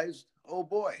legalized, oh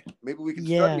boy, maybe we could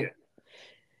study Yeah. it.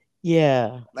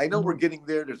 Yeah. I know we're getting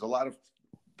there. There's a lot of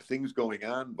things going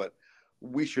on, but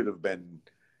we should have been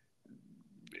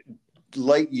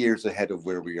light years ahead of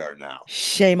where we are now.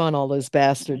 Shame on all those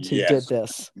bastards who did Yes.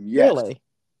 this. Yes. Really.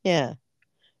 Yeah.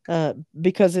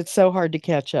 Because it's so hard to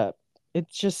catch up.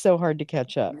 It's just so hard to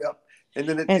catch up. Yep. And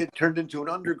then And it turned into an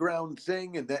underground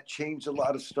thing, and that changed a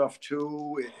lot of stuff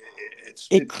too. It's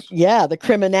yeah, the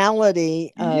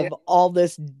criminality yeah, of all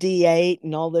this D8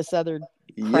 and all this other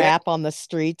yeah, crap on the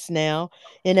streets now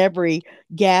in every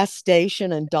gas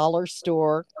station and dollar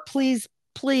store. Please,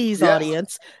 please, yes.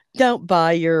 audience, don't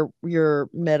buy your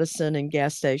medicine in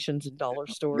gas stations and dollar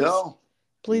stores. No,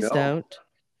 Please no, don't.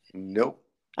 nope.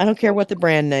 I don't care Nope. what the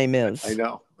brand name I is.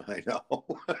 know. I know.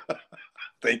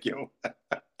 Thank you.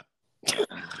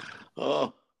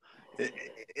 Oh,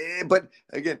 but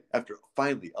again, after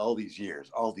finally all these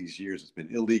years, it's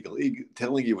been illegal,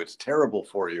 telling you it's terrible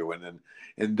for you, and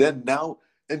then now,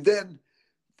 and then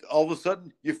all of a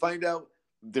sudden you find out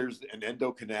there's an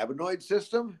endocannabinoid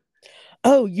system.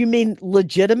 Oh, you mean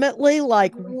legitimately?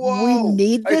 Like we Whoa!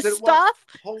 need I this said, well, stuff?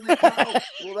 holy cow!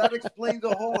 Well, that explains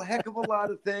a whole heck of a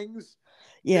lot of things.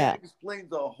 That Yeah,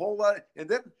 explains a whole lot. And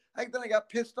then I got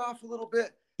pissed off a little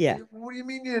bit. yeah, What do you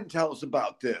mean you didn't tell us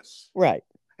about this? right.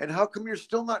 And how come you're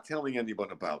still not telling anyone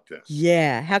about this?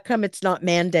 Yeah. How come it's not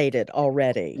mandated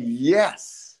already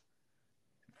Yes.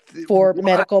 for Why?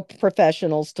 medical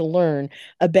professionals to learn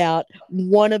about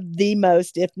one of the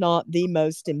most, if not the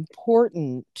most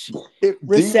important The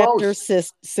receptor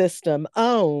most. system,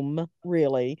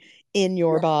 really, in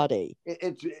your Yeah. body?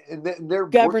 It's and they're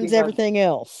Governs working on everything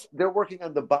else.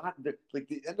 the bottom. Like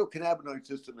the endocannabinoid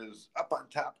system is up on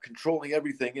top, controlling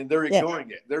everything, and they're Yeah,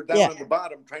 ignoring it. They're down yeah, on the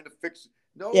bottom trying to fix.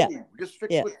 yeah, No, just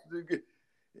fix yeah, what.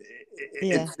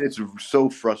 yeah. It's so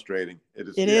frustrating. It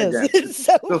is It is. again. It's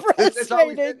so It's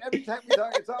always frustrating. every time we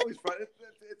talk. It's always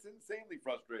it's insanely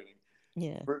frustrating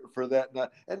Yeah. for that.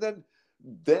 Not and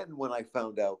then when I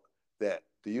found out that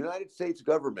the United States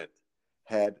government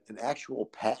had an actual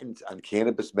patent on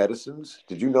cannabis medicines.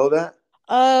 Did you know that?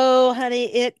 Oh,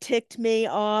 honey, it ticked me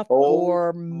off Oh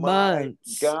for my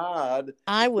months. God.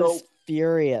 I was So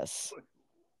furious.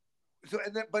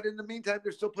 and then but in the meantime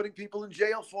they're still putting people in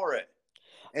jail for it.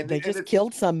 They And just it's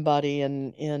killed somebody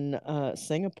in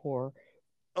Singapore.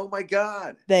 oh my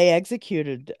God. They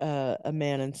executed a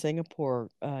man in Singapore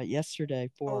yesterday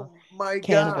for Oh my God.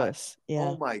 cannabis. Oh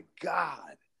Yeah, my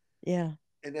God. yeah,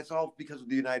 And that's all because of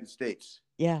the United States.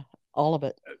 yeah. All of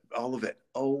it. All of it.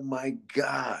 Oh my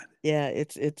God. Yeah,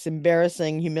 it's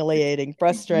embarrassing, humiliating,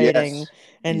 frustrating, Yes.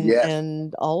 Yes.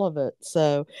 and all of it.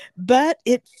 So, but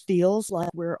it feels like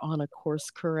we're on a course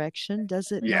correction,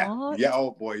 does it Yeah. not? Yeah.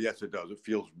 Oh boy. Yes, it does. It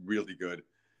feels really good.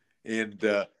 And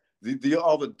the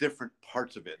all the different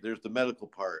parts of it. There's the medical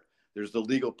part. There's the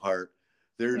legal part.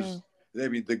 Yeah. There's I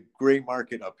mean the gray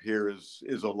market up here is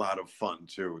a lot of fun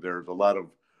too. There's a lot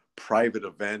of private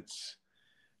events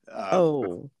uh,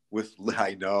 with Oh, with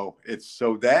I know it's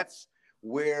so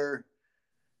where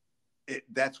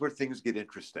that's where things get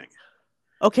interesting.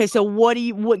 okay, so what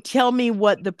tell me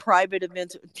what the private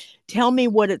events tell me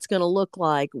what it's going to look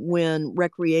like when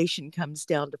recreation comes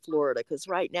down to Florida, because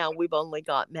right now we've only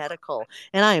got medical,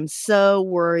 and I am so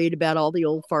worried about all the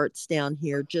old farts down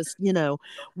here just,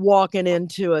 walking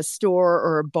into a store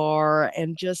or a bar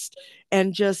and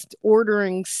just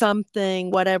ordering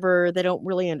something, whatever. They don't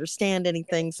really understand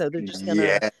anything, so they're just going to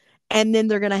Yeah, and then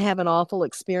they're going to have an awful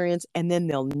experience, and then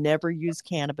they'll never use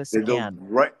cannabis they don't again.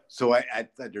 right. So I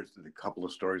there's a couple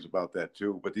of stories about that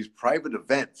too. But these private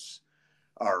events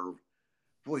are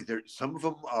boy, there some of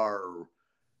them are.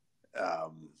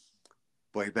 Um,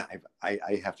 boy,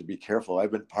 I have to be careful.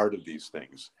 I've been part of these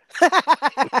things,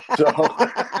 so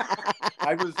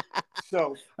I was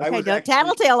I Okay, was don't actually,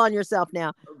 tattletale on yourself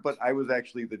now. but I was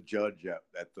actually the judge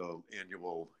at the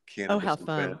annual Oh, how cannabis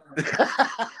fun. event.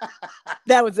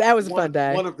 That was a fun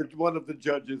day. One of the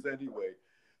judges anyway.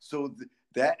 So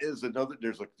that is another.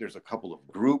 There's a couple of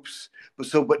groups,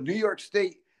 but New York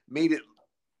State made it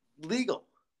legal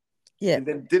Yeah. and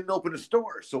then didn't open a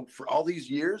store. So for all these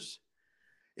years,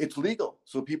 it's legal.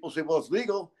 So people say, well, it's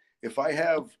legal if I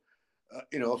have,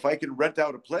 if I can rent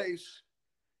out a place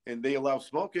and they allow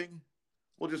smoking,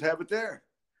 we'll just have it there.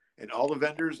 And all the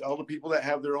vendors, all the people that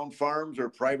have their own farms or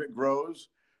private grows,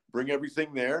 bring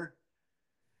everything there.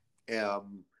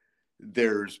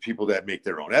 There's people that make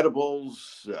their own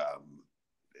edibles.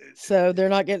 So they're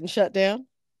not getting shut down?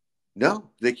 No,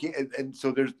 they can't. And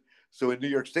so in New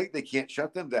York State, they can't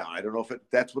shut them down. I don't know if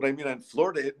that's what I mean. On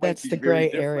Florida, it might That's be the very gray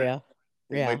different. area.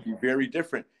 It Yeah. might be very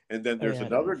different. And then Oh, there's yeah,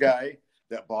 it another is. guy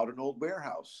that bought an old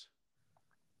warehouse.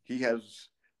 He has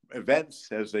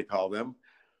events, as they call them,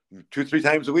 2-3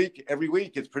 times a week. Every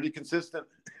week, it's pretty consistent.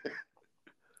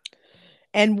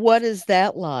 And what is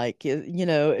that like? Is You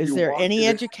there walk any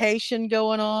in it. education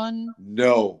going on?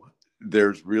 No,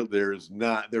 there's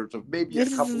not. Maybe a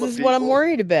This is couple this of is what I'm people.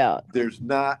 worried about. There's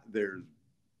not.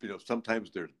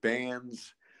 Sometimes there's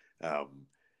bands. Um,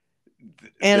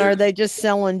 And are there's they just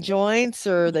selling joints,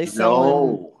 or are they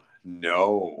selling?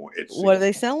 no. What are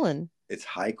they selling? It's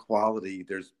high quality.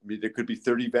 There could be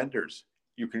 30 vendors.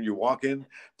 You walk in,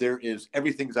 there is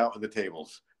everything's out on the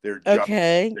tables. There are jars,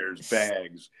 Okay. there's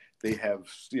bags. They have,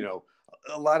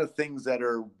 a lot of things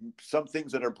some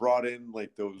things that are brought in,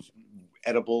 like those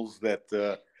edibles that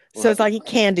will So have it's like a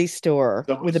candy store with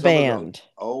a some of those. band.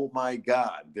 Oh my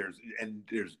God. There's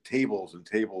tables and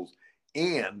tables,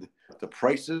 and the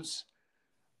prices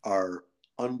are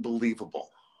unbelievable.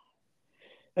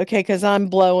 Okay, because I'm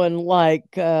blowing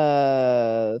like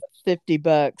 $50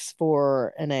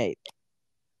 for an eighth.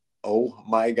 Oh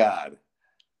my God.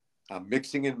 I'm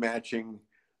mixing and matching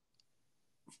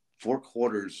 4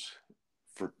 quarters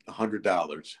for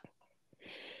 $100.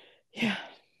 Yeah.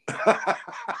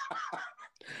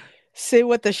 See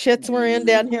what the shits we're in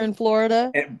down here in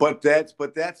Florida? But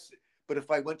if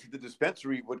I went to the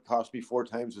dispensary, it would cost me 4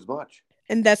 times as much.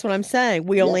 And that's what I'm saying.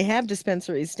 We only Yes, have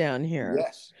dispensaries down here.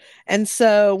 yes. And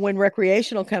so when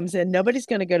recreational comes in, nobody's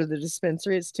going to go to the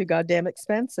dispensary. It's too goddamn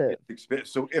expensive. It's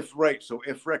expensive.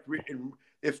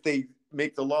 If they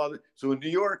make the law, so in New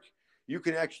York, you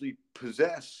can actually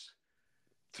possess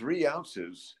 3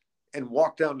 ounces and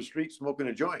walk down the street smoking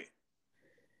a joint.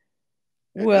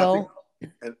 And nothing. Well,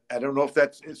 And I don't know if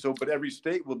that's so, but every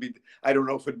state will be. I don't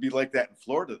know if it'd be like that in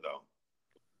Florida though.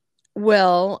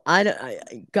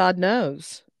 God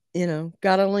knows.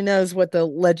 God only knows what the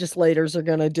legislators are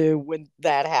going to do when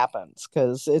that happens,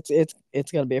 because it's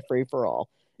going to be a free for all,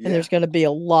 and Yeah. there's going to be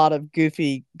a lot of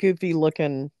goofy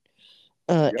looking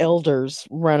Yep. elders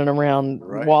running around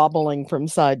Right. wobbling from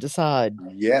side to side.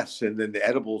 Yes, and then the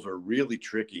edibles are really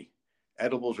tricky.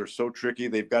 Edibles are so tricky.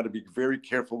 They've got to be very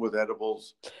careful with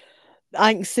edibles.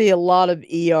 I can see a lot of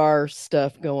ER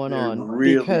stuff going They're on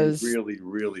really, because really,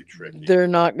 really tricky. they're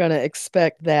not going to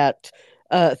expect that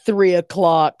 3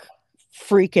 o'clock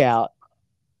freak out,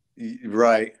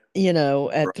 Right.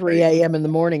 at 3 Right. a.m. in the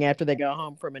morning after they go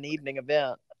home from an evening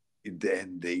event. And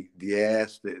the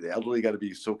elderly got to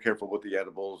be so careful with the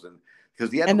edibles, and because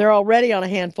the And edibles, they're already on a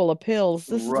handful of pills.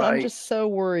 I'm right. just so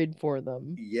worried for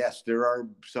them. Yes, there are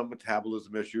some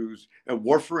metabolism issues, and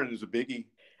warfarin is a biggie.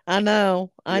 I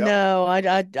know. I Yep. know.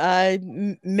 I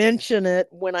mention it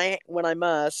when I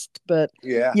must, but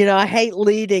Yeah. I hate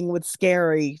leading with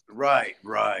scary. Right.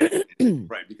 Right.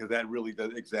 Right. Because that really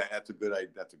does exactly. That's a good idea.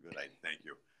 That's a good idea. Thank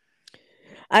you.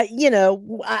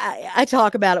 I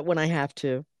talk about it when I have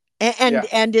to. And, Yeah.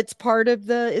 and it's part of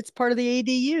the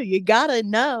ADU. You got to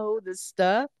know this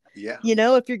stuff. Yeah.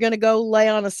 If you're going to go lay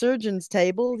on a surgeon's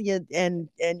table, and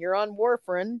you're on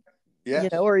warfarin,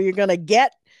 Yes. or you're going to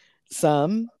get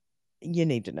some, you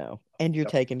need to know. And you're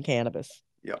Yep. taking cannabis.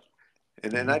 Yep.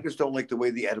 And then I just don't like the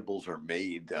way the edibles are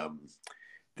made.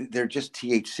 They're just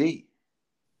THC.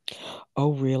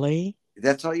 Oh, really?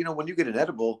 That's all. When you get an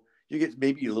edible, you get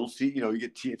maybe a little seed. You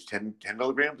get it's 10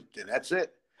 milligrams, and that's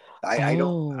it. I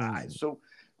don't. Oh. So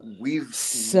we've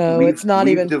So we've it's not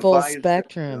we've even full devised.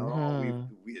 spectrum, No, huh?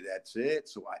 that's it.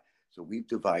 So we've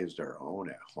devised our own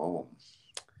at home.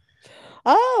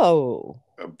 Oh.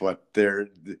 But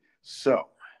so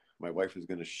my wife is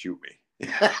going to shoot me.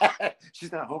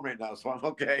 She's not home right now, so I'm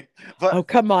okay. But Oh,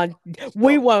 come on.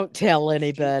 We won't tell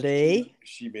anybody.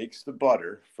 she makes the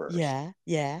butter first. Yeah,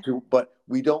 yeah. But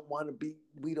we don't want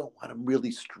them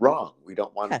really strong. We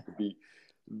don't want Yeah. it to be.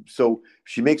 So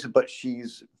she makes it, but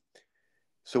she's.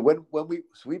 So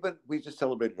we just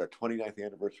celebrated our 29th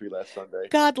anniversary last Sunday.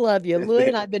 God love you. Louis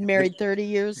and I've been married 30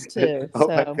 years too. Oh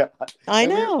my So God. I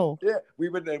And know. we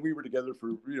were together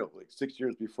for like 6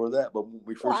 years before that. But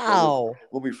Wow.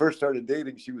 when we first started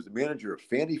dating, she was the manager of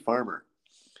Fanny Farmer.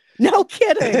 No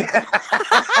kidding.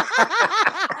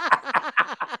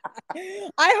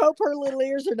 I hope her little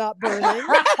ears are not burning.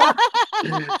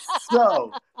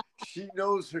 So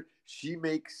she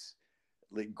makes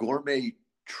like gourmet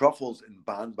truffles and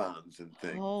bonbons and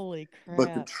things. Holy crap.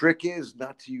 But the trick is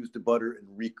not to use the butter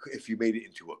and if you made it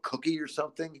into a cookie or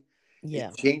something,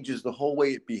 it changes the whole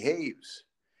way it behaves.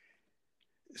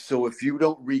 So if you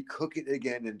don't recook it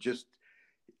again and just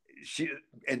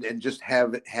just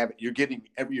have it, you're getting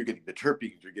the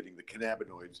terpenes, you're getting the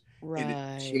cannabinoids, right. And it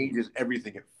changes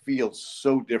everything. It feels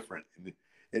so different, and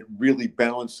it really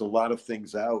balanced a lot of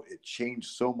things out. It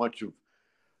changed so much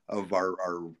of our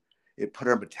it put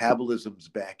our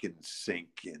metabolisms back in sync,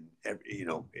 and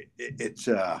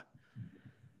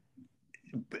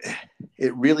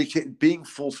it really being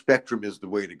full spectrum is the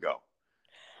way to go.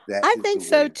 That I is the think way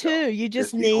so to go. too. You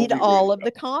just That's the need only way to all of go.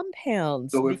 the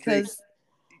compounds So if they, because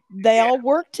they yeah, all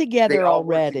work they together all work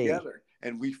already. together.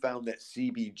 And we found that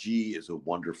CBG is a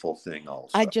wonderful thing I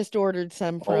also. just ordered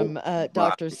some Oh from my.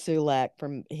 Dr. Sulak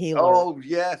from Healer. Oh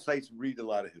yes, I read a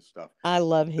lot of his stuff. I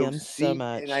love So him so C, and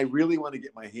I much. really want to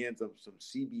get my hands on some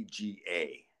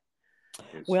CBGA.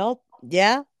 It's Well,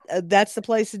 yeah, that's the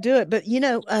place to do it. But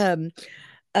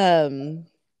um,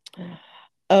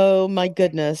 oh my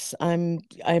goodness, I'm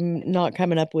not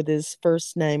coming up with his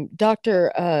first name.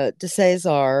 Dr.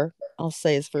 DeCesar, I'll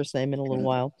say his first name in a little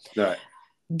while, all right.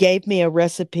 gave me a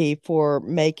recipe for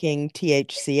making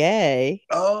THCA.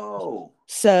 Oh,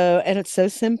 So, and it's so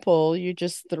simple. You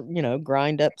just,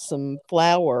 grind up some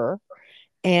flour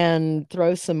and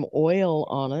throw some oil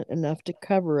on it, enough to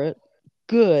cover it,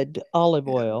 good olive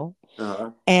yeah. oil,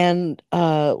 Uh-huh. and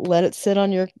let it sit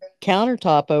on your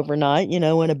countertop overnight, in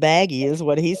a baggie, is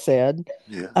what he said.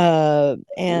 Yeah. Uh, Ooh.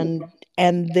 and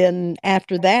then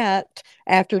after that,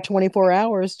 after 24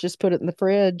 hours, just put it in the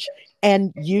fridge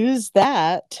and use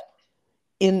that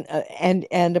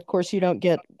and of course you don't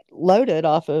get loaded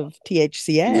off of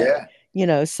THCA,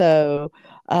 Yeah. so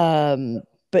um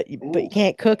but you Ooh.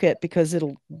 can't cook it because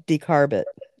it'll decarb it.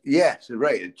 Yes,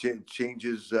 right. It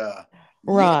changes.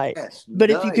 Right. Yes,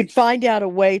 But if you could nice. find out a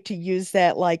way to use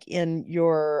that like in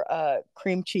your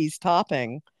cream cheese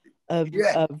topping of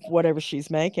Yeah. whatever she's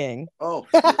making. Oh,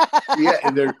 yeah.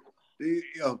 And they're,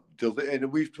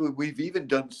 and we've even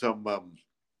done some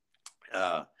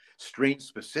uh, strain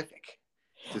specific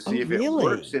to Oh, see if it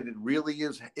works, really? and it really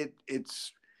is.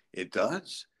 It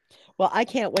does. Well, I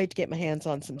can't wait to get my hands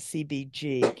on some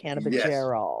CBG, Yes,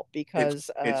 cannabigerol, it's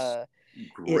because it's it,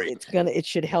 great. it's gonna it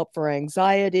should help for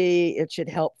anxiety. It should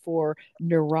help for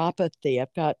neuropathy.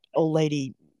 I've got old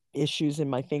lady issues in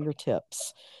my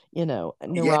fingertips, Yeah,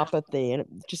 neuropathy, and it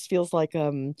just feels like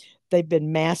they've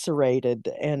been macerated,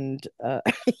 and you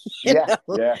yeah,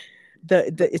 know yeah.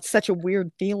 the But it's such a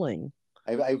weird feeling.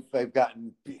 I've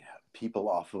gotten people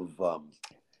off of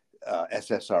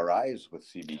SSRIs with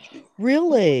CBG.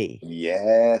 Really?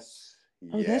 Yes,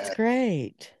 Oh, that's yes,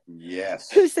 great.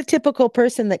 yes. Who's the typical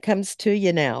person that comes to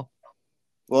you now?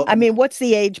 I Well, mean, what's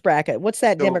the age bracket? What's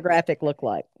that so demographic look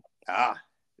like? ah,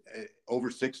 over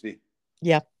 60.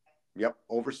 Yeah. Yep,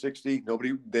 over 60.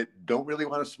 Nobody that don't really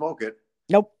want to smoke it,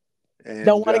 Nope. Don't and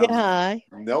want to get high.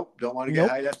 nope, don't want to get Nope.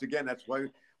 high. That's why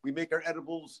we make our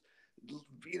edibles.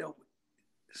 You know,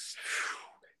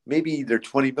 maybe they're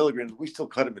 20 milligrams. We still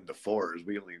cut them into fours.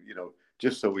 We only,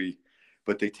 just so we,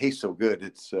 but they taste so good.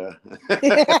 It's that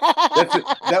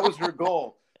was her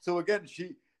goal. So again,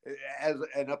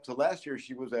 and up to last year,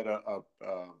 she was at a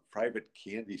private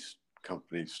candy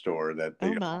company store that Oh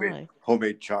they made my.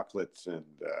 homemade chocolates and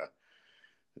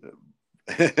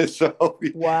so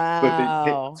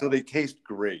Wow. so they taste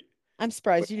great. I'm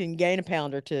surprised you didn't gain a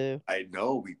pound or two. I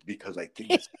know because I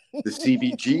think the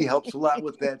CBG helps a lot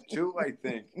with that too. I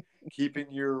think keeping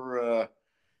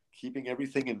keeping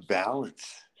everything in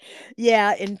balance.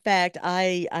 Yeah, in fact,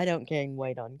 I don't gain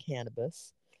weight on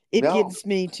cannabis. It No. gives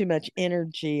me too much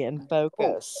energy and Oh,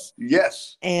 focus.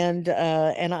 yes. And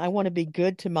I want to be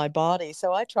good to my body,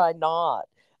 so I try not.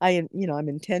 I'm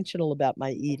intentional about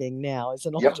my eating now as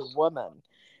an Yep. older woman.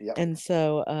 Yep. And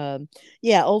so,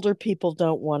 yeah, older people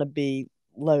don't want to be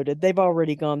loaded. They've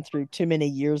already gone through too many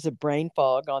years of brain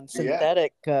fog on Yeah.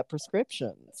 synthetic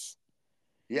prescriptions.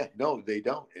 Yeah. No, they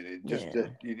don't. And it just Yeah.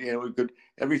 good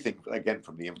everything again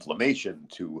from the inflammation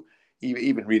to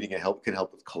even reading it can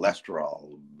help with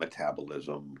cholesterol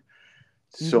metabolism.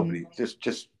 So Hmm. many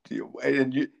just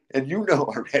and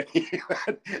already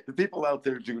the people out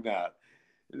there do not.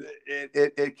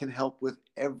 It can help with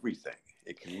everything.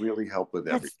 It can really help with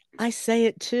everything. I say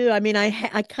it too. I mean,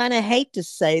 I kind of hate to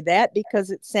say that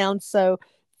because it sounds so They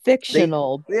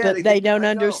fictional, yeah, but they they think don't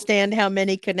I know. understand how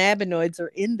many cannabinoids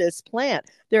are in this plant.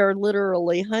 There are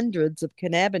literally hundreds of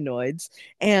cannabinoids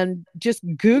and just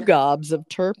goo Yeah, gobs of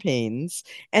terpenes.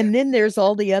 yeah. And then there's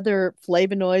all the other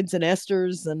flavonoids and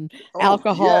esters and Oh yeah,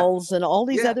 alcohols and all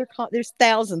these yeah. other, there's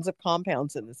thousands of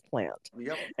compounds in this plant.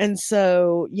 Yep. And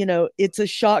so, it's a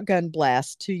shotgun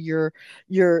blast to your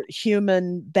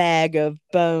human bag of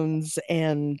bones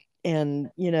and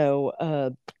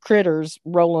critters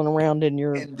rolling around in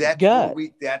your And gut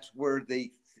that's where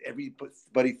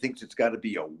everybody thinks it's got to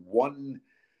be a one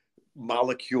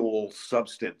molecule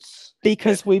substance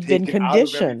because that's we've been taken out of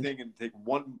conditioned. everything and take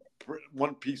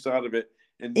one piece out of it,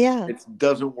 and Yeah. it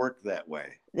doesn't work that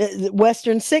way.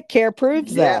 Western sick care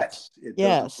proves that. Yes, it doesn't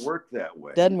Yes. work that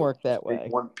way. You Doesn't don't work just that take way.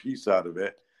 one piece out of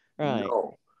it. Right.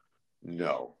 No,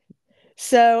 no.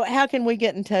 So, how can we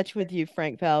get in touch with you,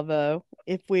 Frank Falvo,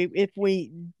 if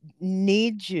we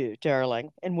need you,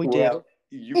 darling? And we do. Well,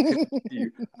 you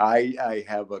can. I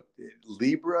have a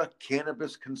Libra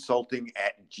Cannabis Consulting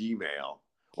at Gmail,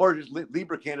 or just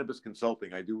Libra Cannabis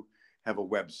Consulting. I do have a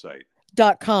website.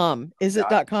 .com. Is it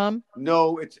Dot, .com?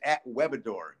 no, it's at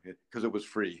Webador because it was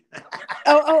free.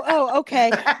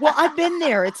 Okay. Well, I've been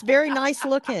there. It's very nice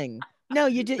looking. No,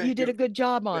 you did Thank a you. good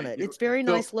job on Thank it. you. It's very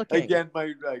So nice looking. again,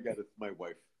 my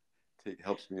wife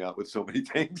helps me out with so many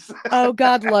things. Oh,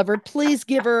 God love her. Please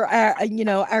give her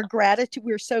our gratitude.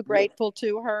 We're so grateful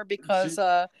to her because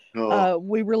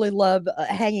we really love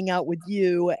hanging out with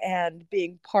you and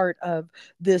being part of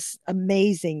this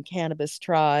amazing cannabis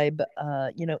tribe,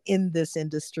 in this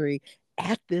industry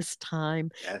at this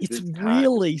time. At It's this time,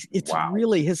 it's wow,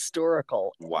 really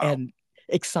historical wow, and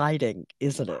exciting,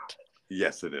 isn't wow. it?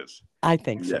 Yes, it is. I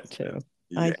think so Yes, it too. is.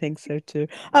 I Yeah. think so too.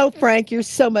 Oh, Frank, you're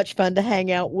so much fun to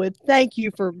hang out with. Thank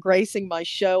you for gracing my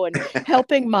show and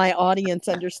helping my audience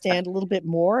understand a little bit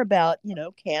more about,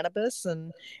 cannabis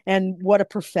and what a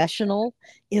professional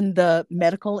in the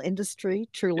medical industry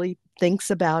truly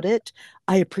thinks about it.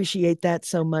 I appreciate that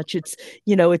so much. It's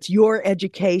your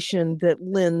education that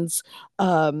lends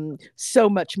so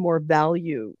much more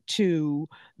value to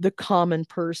the common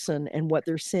person and what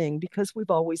they're seeing, because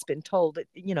we've always been told that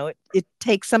it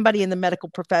takes somebody in the medical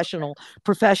profession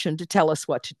to tell us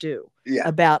what to do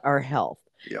about our health.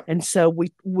 Yeah. And so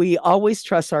we always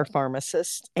trust our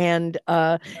pharmacists, and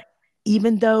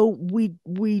even though we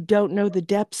don't know the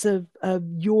depths of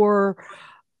your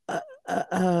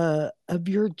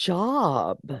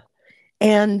job.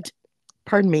 And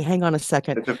pardon me, hang on a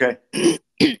second. It's okay.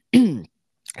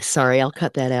 Sorry, I'll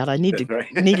cut that out. I needed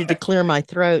to clear my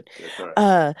throat.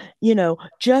 Right.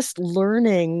 Just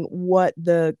learning what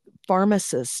the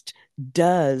pharmacist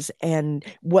does and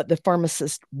what the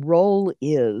pharmacist role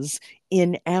is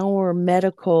in our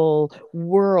medical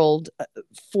world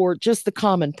for just the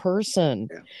common person.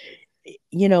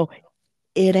 Yeah.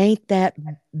 It ain't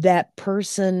that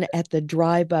person at the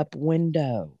drive-up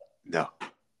window. No.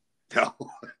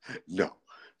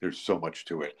 There's so much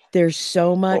to it. There's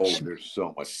so much. Oh, there's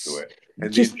so much to it.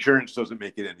 And the insurance doesn't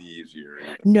make it any easier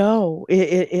either. No,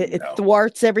 it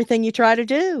thwarts everything you try to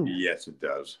do. Yes, it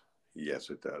does. Yes,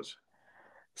 it does.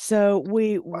 So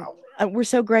we're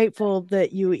so grateful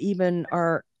that you even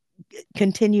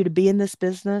continue to be in this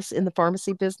business, in the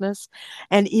pharmacy business,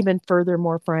 and even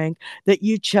furthermore, Frank, that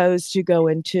you chose to go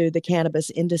into the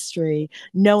cannabis industry,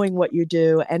 knowing what you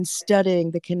do and studying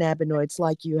the cannabinoids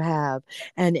like you have,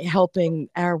 and helping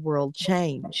our world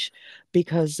change,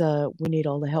 because we need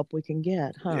all the help we can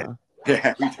get, huh?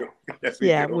 Yeah, we do. Yes,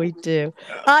 we do.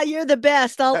 You're the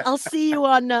best. I'll see you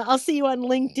on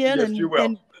LinkedIn. Yes, you will.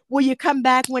 And will you come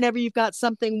back whenever you've got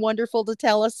something wonderful to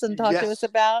tell us and talk to us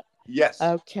about? Yes.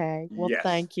 Okay. Well,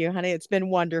 thank you, honey. It's been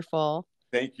wonderful.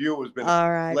 Thank you. It's been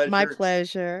all right. Pleasure. My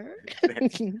pleasure.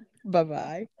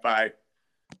 Bye-bye. Bye.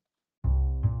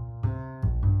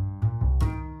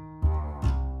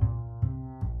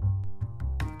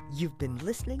 You've been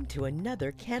listening to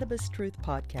another Cannabis Truth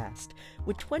podcast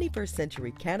with 21st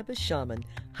century cannabis shaman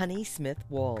Honey Smith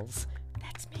Walls.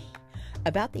 That's me.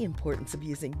 About the importance of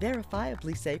using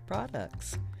verifiably safe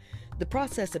products. The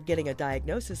process of getting a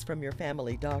diagnosis from your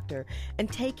family doctor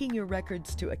and taking your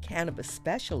records to a cannabis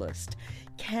specialist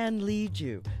can lead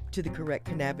you to the correct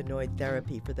cannabinoid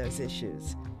therapy for those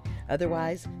issues.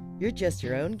 Otherwise, you're just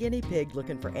your own guinea pig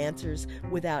looking for answers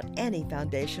without any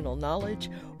foundational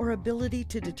knowledge or ability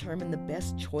to determine the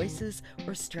best choices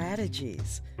or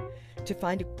strategies. To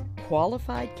find a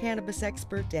qualified cannabis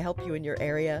expert to help you in your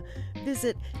area,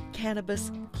 visit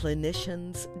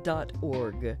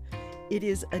cannabisclinicians.org. It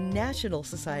is a national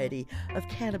society of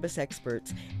cannabis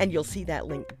experts, and you'll see that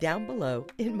link down below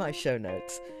in my show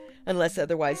notes. Unless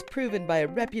otherwise proven by a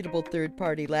reputable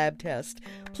third-party lab test,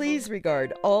 please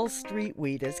regard all street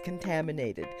weed as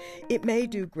contaminated. It may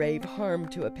do grave harm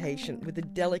to a patient with a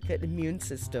delicate immune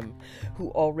system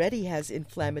who already has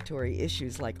inflammatory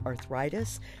issues like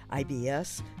arthritis,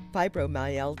 IBS,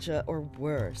 fibromyalgia, or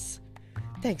worse.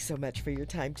 Thanks so much for your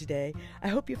time today. I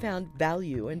hope you found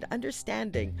value and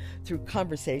understanding through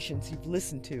conversations you've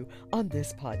listened to on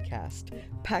this podcast.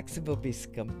 Pax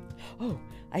Vobiscum. Oh,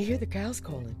 I hear the cows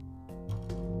calling.